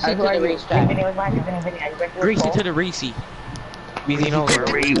 Yeah, Greasy to the racetrack. Greasy to the Reese. BZ knows.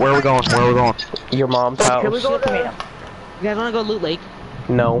 Where are we going? Where are we going? Your mom's Can we house. go to... You guys wanna go Loot Lake?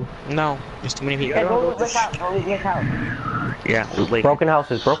 No. No, there's too many people. Yeah, go to this house. Go to this house. Yeah, like Broken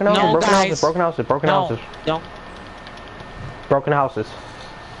houses. Broken houses. No, broken guys. houses. Broken houses. Broken No, houses. don't. Broken houses.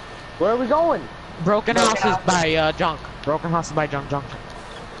 Where are we going? Broken houses by Junk. Broken houses by Junk.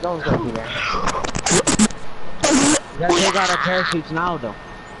 No one's going to be there. You gotta take out our parachutes now, though.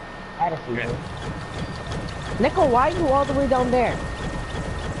 Attitude, dude. Nico, why are you all the way down there?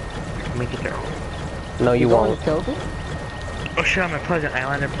 make it there. No, you going won't. to Toby? Oh shit, I'm in Pleasant. I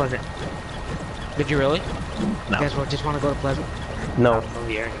landed in Pleasant. Did you really? No. You guys just wanna go to Pleasant? No. From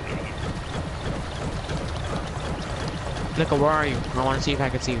the air. Nico, where are you? I want to see if I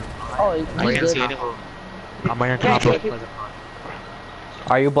can see you. Oh, you I can't good. see it. I'm right on top of Pleasant.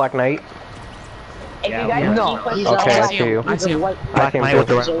 Are you Black Knight? If you Yeah, guys yeah. no, No, he's Okay, all I see you. I see him. I Black see him Knight too. with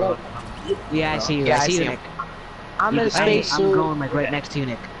the red. Yeah, I see you. Yeah, I I see see you, him. Nick. I'm in a Hey, space I'm suit. going like right next to you,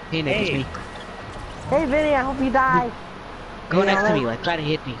 Nick. Hey, Nick, it's Hey. me. Hey, Vinny, I hope you die. Go You next to know? me, like try to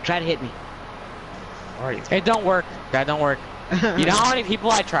hit me. Try to hit me. Alright. It don't work. That don't work. You know how many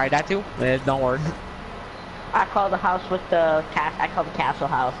people I tried that to? It don't work. I call the house with the I call the castle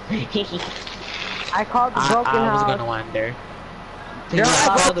house. I called the broken I was house. gonna land there. You're not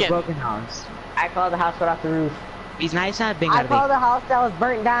call the broken. broken house. I called the house without the roof. He's nice not being I out of called me. the house that was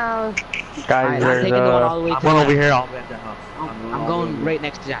burnt down. Guys, Alright, I'm there's taking the one all the way to I'm the going left. over here. I'll land the house. I'm going right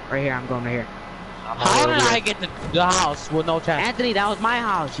next to that. Right here. I'm going right here. How did I get the house with no chest? Anthony, that was my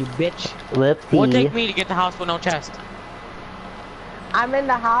house, you bitch. Lifty. What take me to get the house with no chest? I'm in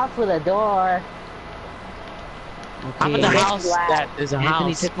the house with a door. I'm in the Okay. house that is a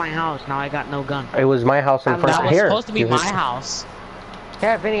Anthony house. took my house. Now I got no gun. It was my house in front. That was Here. supposed to be you- my house.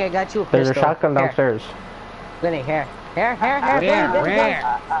 Here, Vinny, I got you a There's pistol. a shotgun Here, downstairs. Vinny, here. Here. Where? Vinny, Where?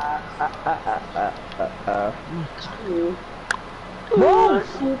 Move!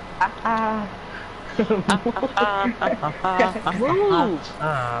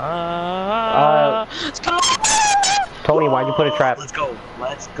 Tony, why'd you put a trap? Let's go.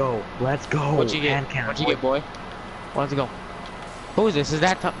 Let's go. Let's go. What'd you get? Hand cannon, What'd you get, boy? Let's go. Who is this? Is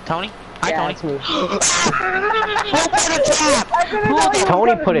that Tony? Hi, Yeah, Tony. it's me.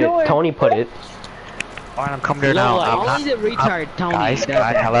 Tony put it. Tony put it. Alright, I'm coming there now. Lola, I'm not, Only the retard Tony. guys, does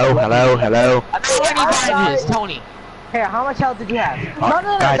guys, that. hello. Anybody is Tony. Here, how much health did you have?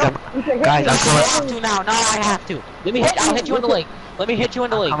 Guys, don't. You can hit guys, me. I'm I have to now. No, I have to. Let me hit. I'll hit you in the leg. Let me hit you in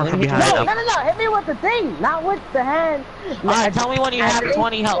the leg. I'm Let coming me from hit you in the behind. leg. No, hit me with the thing, not with the hand. Alright, tell me when you have Anthony?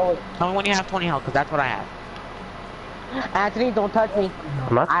 20 health. Tell me when you have 20 health, because that's what I have. Anthony, don't touch me.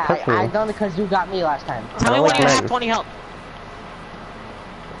 I'm not touching I you. done it because you got me last time. Tell me don't when like you men. have 20 health.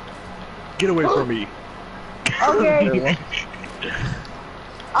 Get away from me. Okay.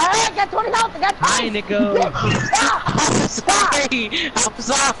 Alright, I got 20 health. I got 20. Hi, Nico. Stop. I'm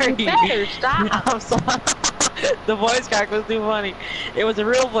sorry. You better stop. I'm sorry. The voice crack was too funny. It was a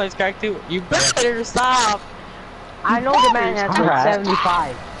real voice crack too. You better stop. I know the man has like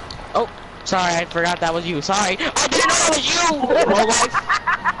 75. Oh, sorry, I forgot that was you. Sorry, I didn't know that was you. Real life.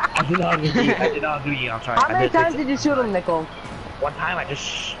 I did not do you. I'm sorry. How many times did you shoot him, Nicole? One time I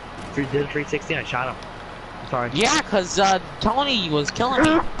just did a 360 and I shot him. I'm sorry. Yeah, cause Tony was killing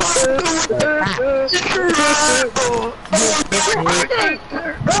me.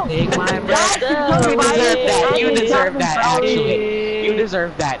 Take my breath You deserve that. Actually, you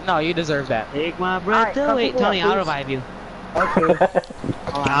deserve that. No, you deserve that. Take my breath away. Tony, I'll revive you.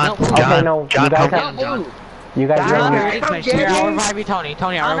 John, Okay, no, John, you guys John, have, you guys I'll really, already question. Here, I'll revive you, Tony.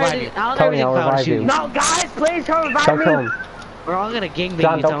 Tony, I'll revive you. Tony, I'll revive you. No, guys, please come revive Don't me. kill him. We're all gonna gangbang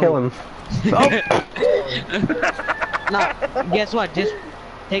John, you, don't Tony. kill him. No, guess what? Just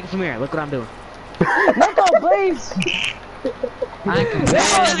take it from here. Look what I'm doing. Nicole, please. I can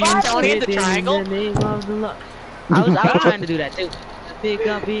You Tony in the triangle. I was trying to do that too. Pick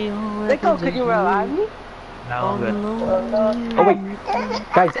up your Nicole, could you revive me? No, I'm good. Oh wait,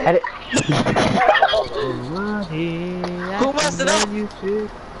 guys, edit. Who messed it up?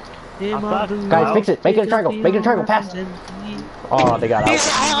 Guys, fix it. Make it a triangle. Make it a triangle. Fast. Oh, they got out.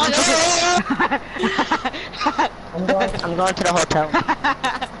 I'm going to the hotel.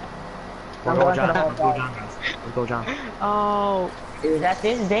 We'll go, John. We'll go, John, guys. We'll go, John. Oh, Dude, that's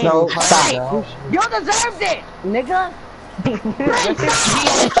this day. No, stop. You deserved it, nigga. He had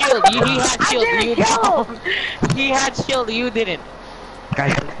shield. He had shield. You don't. He had shield. You didn't.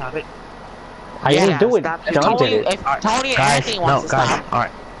 Guys, please stop it. I didn't do it. If John Tony, did it. if Tony and Guys, Anthony no, wants to guys. stop.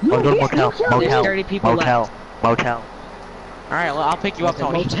 Alright. We'll go to motel. Motel. 30 people Motel. left. Motel. All right, well, I'll pick you up,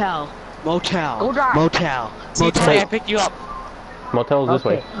 Tony. motel, motel, Go drive. motel. See, Tony, I picked you up. Motel's this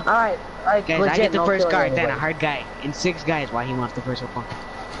way. Alright. Like, Guys, legit, I get the no first killing guard, then a anybody. hard guy, and 6 guys. Why he wants the first one?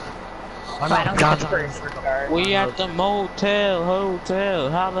 John's We at the motel,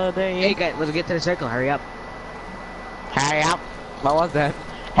 hotel, Holiday Inn. Hey guys, let's get to the circle. Hurry up. Hurry up. What was that?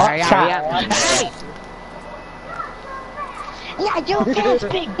 Oh, Hurry up. stop. Hey! Yeah, you fast,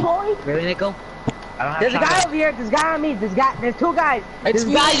 big boy. Really, Nico? I don't have There's a guy shotgun. over here. There's a guy on me. There's 2 guys. It's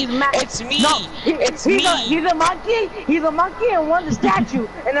This guy me. is mad. It's me. No, It's he's me. He's a monkey. He's a monkey, and one's a statue,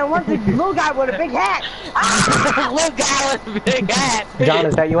 and then one's a blue guy with a big hat. Little guy with a big hat. John,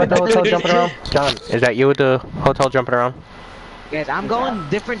 is that you at the hotel jumping around? John, is that you at the hotel jumping around? Guys, I'm going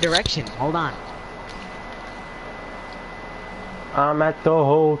different direction. Hold on. I'm at the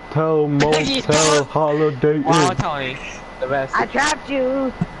hotel, motel, Holiday Inn. Wow, Tony. The best. I trapped you.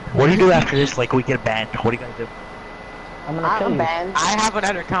 What do you do after this? Like, we get banned. What are you gonna do? I'm gonna kill you. Banned. I have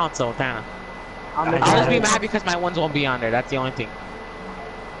another account, so kinda. I'm I'll gonna just be mad because my ones won't be on there. That's the only thing.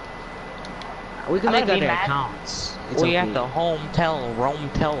 We can I'm make gonna be other mad. accounts. It's We okay. at the Hometel,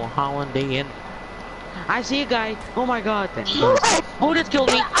 Rometel, Holiday Inn. I see a guy. Oh my god. Then. Who just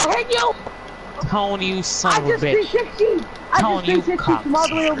killed me? I hit you. Tony, you son I of a just bitch. 360. I Tony, just 360 from all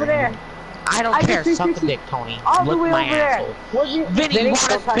the way over there. I don't I care. just Suck a 360 dick, Tony. All the Look way my over there. asshole. Was you? Vinny, you don't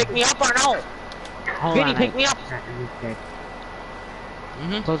wanna touch pick it. me up or no? Hold Vinny, on, pick me up.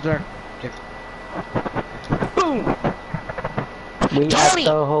 Close door. Boom. We Tony! at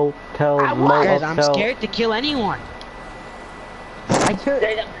the hotel, Guys, I'm motel. scared to kill anyone. I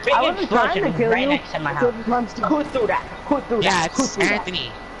wasn't trying to kill you. Who threw that? Who threw Yeah, that? Who it's threw that?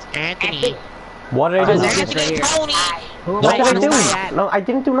 Anthony. It's Anthony. What did I Oh, do? this Anthony right and here. Tony. Who am What I did I gonna do? fire at? No, I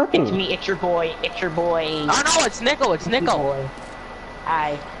didn't do nothing. It's me. It's your boy. It's your boy. Oh no, it's Nico. It's Nico. Boy.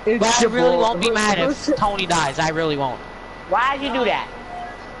 Hi. But I really won't be mad if Tony dies. I really won't. Why'd you do that?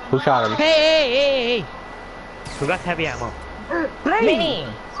 Who shot him? Hey! Who got heavy ammo? Please. Me.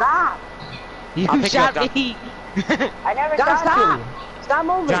 Stop. You I'll pick you up, shot me! I never shot you. Stop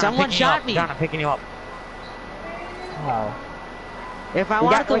moving. John, I'm Someone picking you shot up. me. John, I'm picking you up. Oh. If I You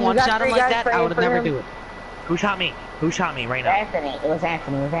wanted got- to when you one got shot him 3 like guys that, I praying would for never him? do it. Who shot me? Who shot me right now? Anthony. It was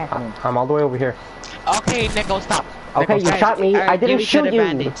Anthony. It was Anthony. I'm all the way over here. Okay, Nico, stop. Okay, Nico, you shot me. Alright, I give didn't each other shoot you.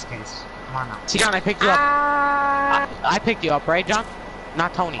 bandits, guys. Come on now. See, John, I picked you up. I picked you up, right, John?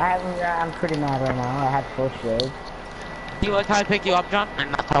 Not Tony. I'm pretty mad right now. I had full shield. You like how I picked you up, John?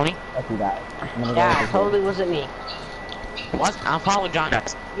 And not Tony? Fuck you guys. Yeah, it totally wasn't me. What? I'm following John,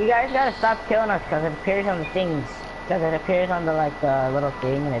 guys. You guys gotta stop killing us because it appears on the things. Because it appears on the like the little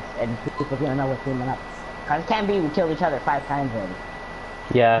thing and people don't know what's teaming up. Cause it can't be we killed each other 5 times already.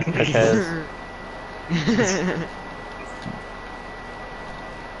 Yeah, because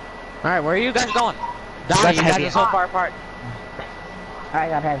Alright, where are you guys going? Donnie, That's you guys heavy. are so far apart. I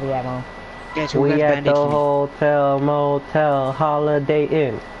got heavy ammo. Guys, who We got at the bandaged me? hotel, motel, Holiday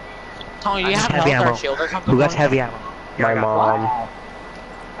Inn. Tony, do you have Heavy health or ammo. shield or something? Who got Tony? heavy ammo? My mom.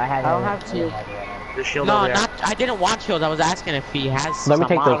 I had. I don't have shield. The shield No, over there. not. I didn't want shield. I was asking if he has. Let me some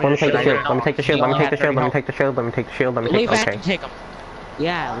take model. this. Let me take the I shield. don't Let me take the shield. Let me take the shield. Let me Help. take the shield. Let me take the shield. Let me Leave take. Anthony Okay. take him.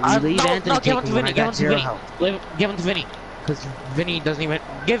 Yeah, leave no, Anthony no, give take him to him when Vinny. I Give him got to zero Vinny. health. Give him to Vinny. Because Vinny doesn't even.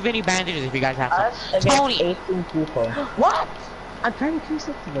 Give Vinny bandages if you guys have Us some. against Tony! 18 people. What? I'm trying to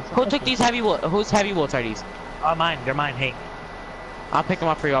 260. Who took these heavy bullets? Whose heavy bullets are these? Oh, mine. They're mine. Hey. I'll pick them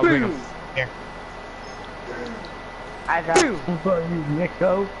up for you. I'll bring them. Here. I got for you,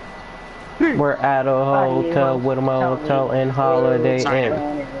 Nico. We're at a hotel with a motel and Holiday Sorry.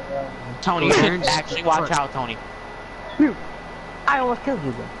 Inn. Tony, you should actually watch out, Tony. I almost killed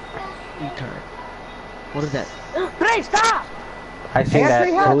you, bro. What is that? Hey, stop! I see that.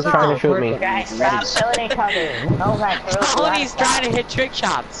 Who's trying to shoot me? Guys, stop killing each other. No, Tony's trying to hit trick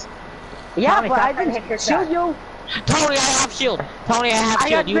shots. Yeah, Tommy, but stop I trying to hit didn't your shoot shot. you. Tony, I have shield. Tony, I have I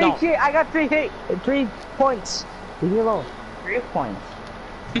got shield. You don't. I got 3 points. Leave me alone. 3 points.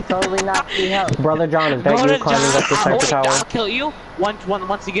 Totally not 3 health. Brother John, is Go that to you climbing up the John. second Wait, tower? I'll kill you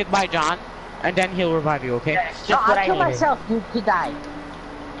once you get by John, and then he'll revive you. Okay? That's No, just what I'll I kill needed. myself, dude, to die.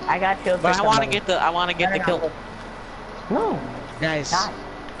 I got killed. But for I want to somebody. get the kill. No. Guys, Die.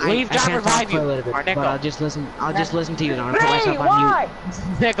 Leave I John can't revive talk for you. a little bit, Or Nico. but I'll just listen to you. I'm gonna put Ray, myself on why?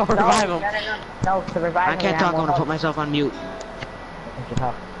 Nico, No, revive him. No, to revive mute. I can't talk. I'm gonna put myself on mute.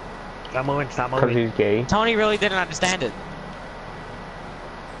 Stop moving. Stop Because moving. he's gay. Tony really didn't understand it.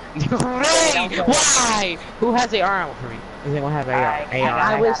 Ray, why? Who has AR ammo for me? Does anyone have AR?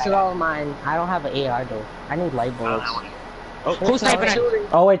 I wasted all mine. I don't have an AR though. I need light bullets. Who's sniping at?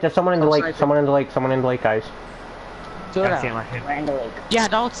 Oh wait, there's someone in the lake. Someone in the lake. Someone in the lake, guys. Shoot I see out. my shit. We're in the lake. Yeah,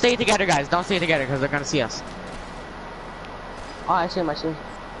 don't stay together, guys. Don't stay together because they're gonna see us. Oh, I see him. I see him.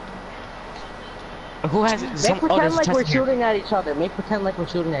 Who has? Make Some, pretend there's like we're Chester here. shooting at each other. Make pretend like we're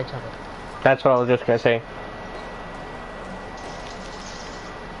shooting at each other. That's what I was just gonna say.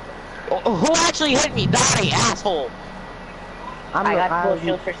 Who actually hit me? Die, asshole! I got full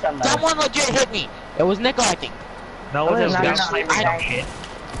shield for somebody. Someone legit hit me. It was Nico, I think. No, it was no, a no, sniper no. dog shit.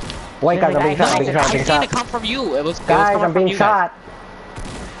 Wait, guys, I'm being shot. I'm being shot. I'm I being seen shot. it come from you. It was Guys, coming I'm being from you guys.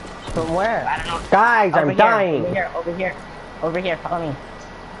 shot. From where? I don't know. Guys, Over I'm here, dying. Over here. Over here. Follow me.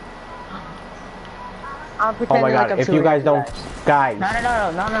 I'm Oh pretending my like god, I'm if you shooting guys at don't, guys. No.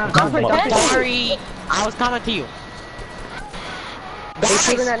 I'm Come on. pretending. Don't worry. I was coming to you. They're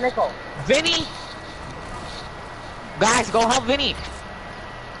shooting Guys, at Nickel. Vinny. Guys, go help Vinny.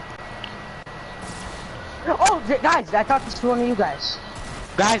 Oh, guys, I thought this was one of you guys.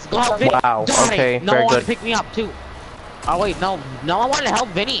 Guys, go help Vinny. Wow, Die. okay, No very one good. pick me up too. Oh wait, no, I wanted to help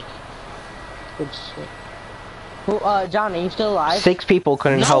Vinny. Good shit. Who, John, are you still alive? 6 people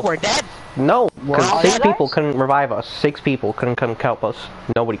couldn't No, help. we're dead. No, We're because all 6 dead, people guys? couldn't revive us. 6 people couldn't come help us.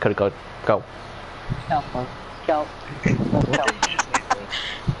 Nobody could go. Help us. Help.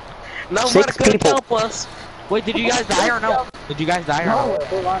 Nobody 6 could people. help us. Wait, did you guys die or no? Did you guys die or no?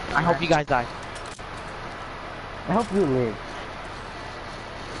 No, I hope you guys die. I hope you live.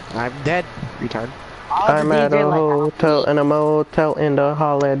 I'm dead, retard. I'm at a hotel and a motel in the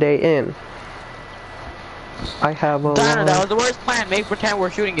Holiday Inn. I have a. Donna, that was the worst plan. Make pretend we're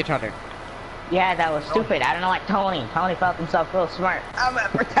shooting each other. Yeah, that was stupid. I don't know what Tony. Tony felt himself real smart. I'm gonna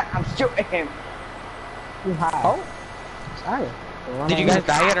pretend I'm shooting him. Too high. Oh, sorry. Did you guys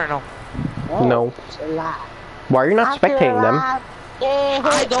die yet or no? No. Still alive. Why are you not spectating them?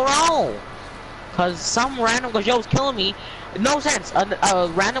 I don't know. Cause some random Gajo's killing me. No sense. A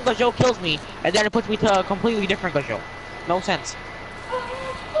random Gajo kills me, and then it puts me to a completely different Gajo. No sense.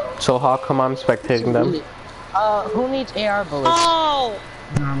 So how come I'm spectating them? Who needs AR bullets? Oh!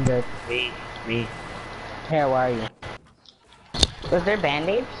 No, I'm good. Me. Here, where are you? Was there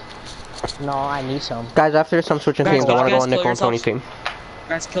band-aids? No, I need some. Guys, after some switching Guys, teams, I want to guys, go on Nico kill and Tony's yourselves. team.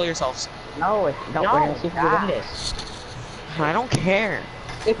 Guys, kill yourselves. No, don't. No, We're gonna see if we God. win this. I don't care.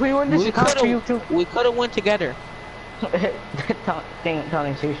 If we win this, We it counts for you could've, too. we could've went together.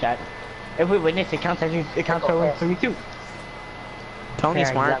 Tony's two-shot. If we win this, it counts as you. It counts for me too. Tony's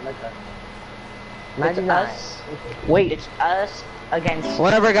Here, smart. It's 99. us. Wait, It's us against.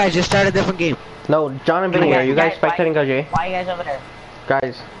 Whatever, guys, just start a different game. no, John and Vinny, Guys, are you guys guys, spectating Gajay? Why are you guys over there?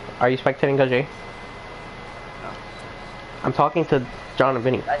 Guys, are you spectating Gajay? I'm talking to John and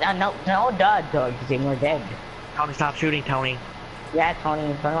Vinny. No, Doug, because we're dead. Tony, stop shooting, Tony. Yeah, Tony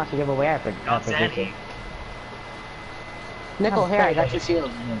wants to give away our Don't send position. me. Nickel, here, I got your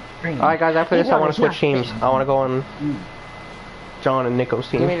shield. Alright guys, after this I want to switch teams. I want to go on John and Nico's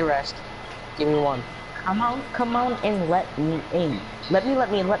Give me team. the rest. Give me one. Come on and let me in. Let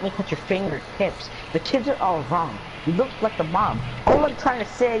me touch your fingertips. The kids are all wrong. You look like the mom. All I'm trying to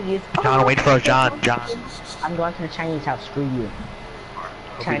say is... John, wait for us, John. I'm going to the Chinese house, screw you.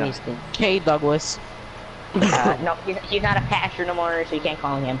 Chinese thing. Okay, Douglas. No, he's not a pastor no more, so you can't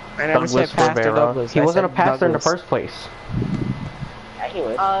call him. I never said Douglas Pastor Rivera. Douglas. He I wasn't a said pastor in the Douglas. first place. Yeah, he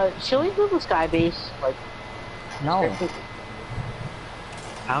would. Should we build a skybase? Like, No.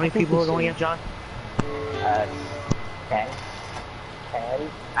 How many people are going in, John? 10.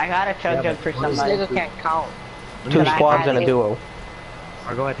 I got a chug jug for this somebody. nigga can't count. Two But I squads had and a it. duo.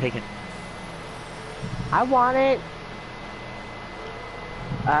 Or go ahead, take it. I want it.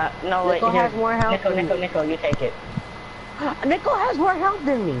 No, wait, Nico here. has more health than me. Nico, you take it. Nico has more health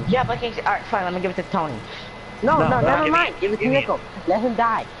than me. Yeah, but alright, fine, let me give it to Tony. No, No, never give me mind. it. Give it to Give me Nico. Let him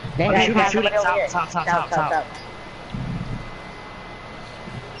die. Let Okay, him shoot it, die. shoot it. Somebody over Stop.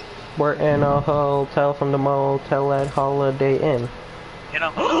 We're in a hotel from the motel at Holiday Inn. You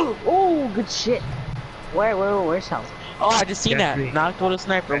know. Oh, good shit. Where's health? Oh, I just seen Get that. free. Knocked with a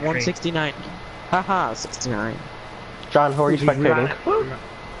sniper, Get free. 169. Haha, 69. John, who are you spectating?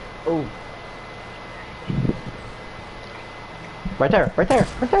 Oh. Right there,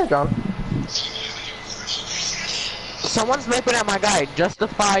 John. Someone's sniping at my guy.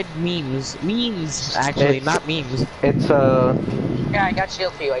 Justified memes. Memes, actually, It's- not memes. It's Yeah, I got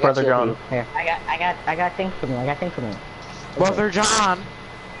shield for you. I got Brother shield John. for you. Here. I got things for me. Brother John.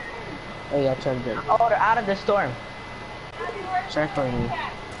 Oh yeah, chug jug. Oh, they're out of the storm. Circling me.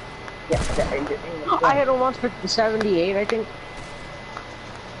 Yeah, I hit him once for 78, I think.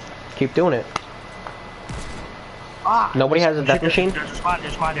 keep doing it. Ah, Nobody has a death machine. There's a squad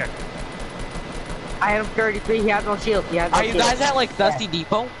there. I hit him 33. He has no shield. He has no Are you shield. guys at like Dusty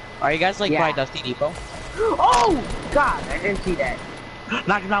Depot? Are you guys like Yeah. by Dusty Depot? Oh God, I didn't see that.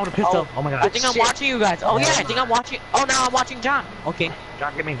 Knock him out with a pistol. Oh, my god. I think I'm watching you guys. Oh yeah, I think I'm watching. Oh, now I'm watching John. Okay.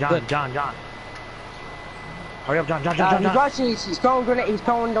 John, get me, John. Good. John. Hurry up, John. He's rushing. He's throwing grenades. He's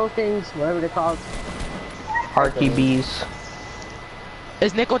throwing those things, whatever they're called. RTBs.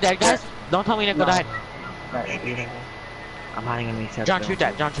 Is Nico dead, guys? Don't tell me Nico died. I'm hiding in these. John, shoot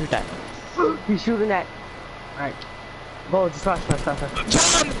that. John, shoot that. He's shooting at. All right. Go, just rush.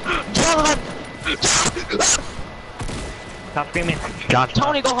 John! Stop screaming. John.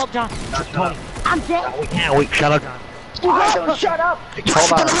 Tony, go help John. Tony. I'm dead. We can't. Wait, shut up, John. Oh, shut up.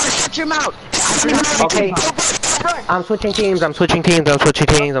 Hold on. Shut your mouth. Okay. I'm switching teams. I don't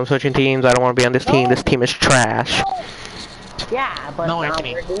want to be on this team. This team is trash. Yeah, but No, now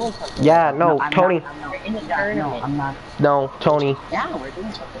Anthony. we're doing something. Yeah, no, I'm Tony. Not, I'm not in the tournament. I'm not. No, Tony. Yeah, we're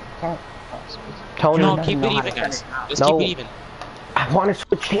doing something. Tony. No, keep it even, guys. Just No. keep it even. I want to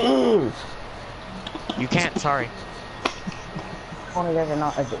switch teams. You can't, sorry. Tony doesn't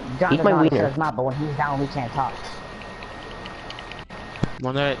know. John Eat doesn't my know how to wiener. shut his mouth, but when he's down, we can't talk.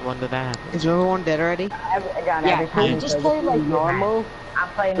 When did that happen? Is everyone dead already? John, Yeah, every time you he just says play it, like you normal. I'm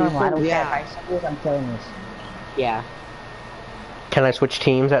playing normal. I don't Yeah. care. If I see this, I'm killing this. Yeah. Can I switch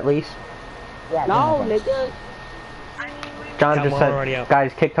teams at least? Yeah. No, yeah, nigga. John Yeah, just we're already said, up.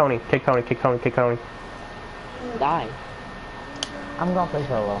 guys, kick Tony. Kick Tony. Die. I'm gonna play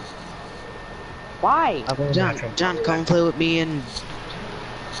solo. Why? John, come play with me and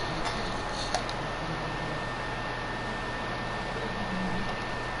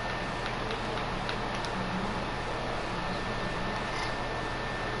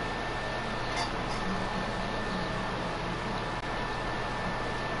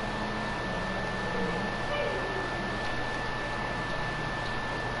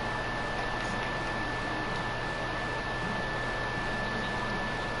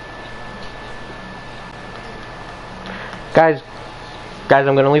Guys,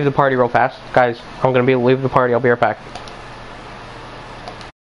 I'm gonna leave the party real fast. Guys, I'm gonna leave the party. I'll be right back.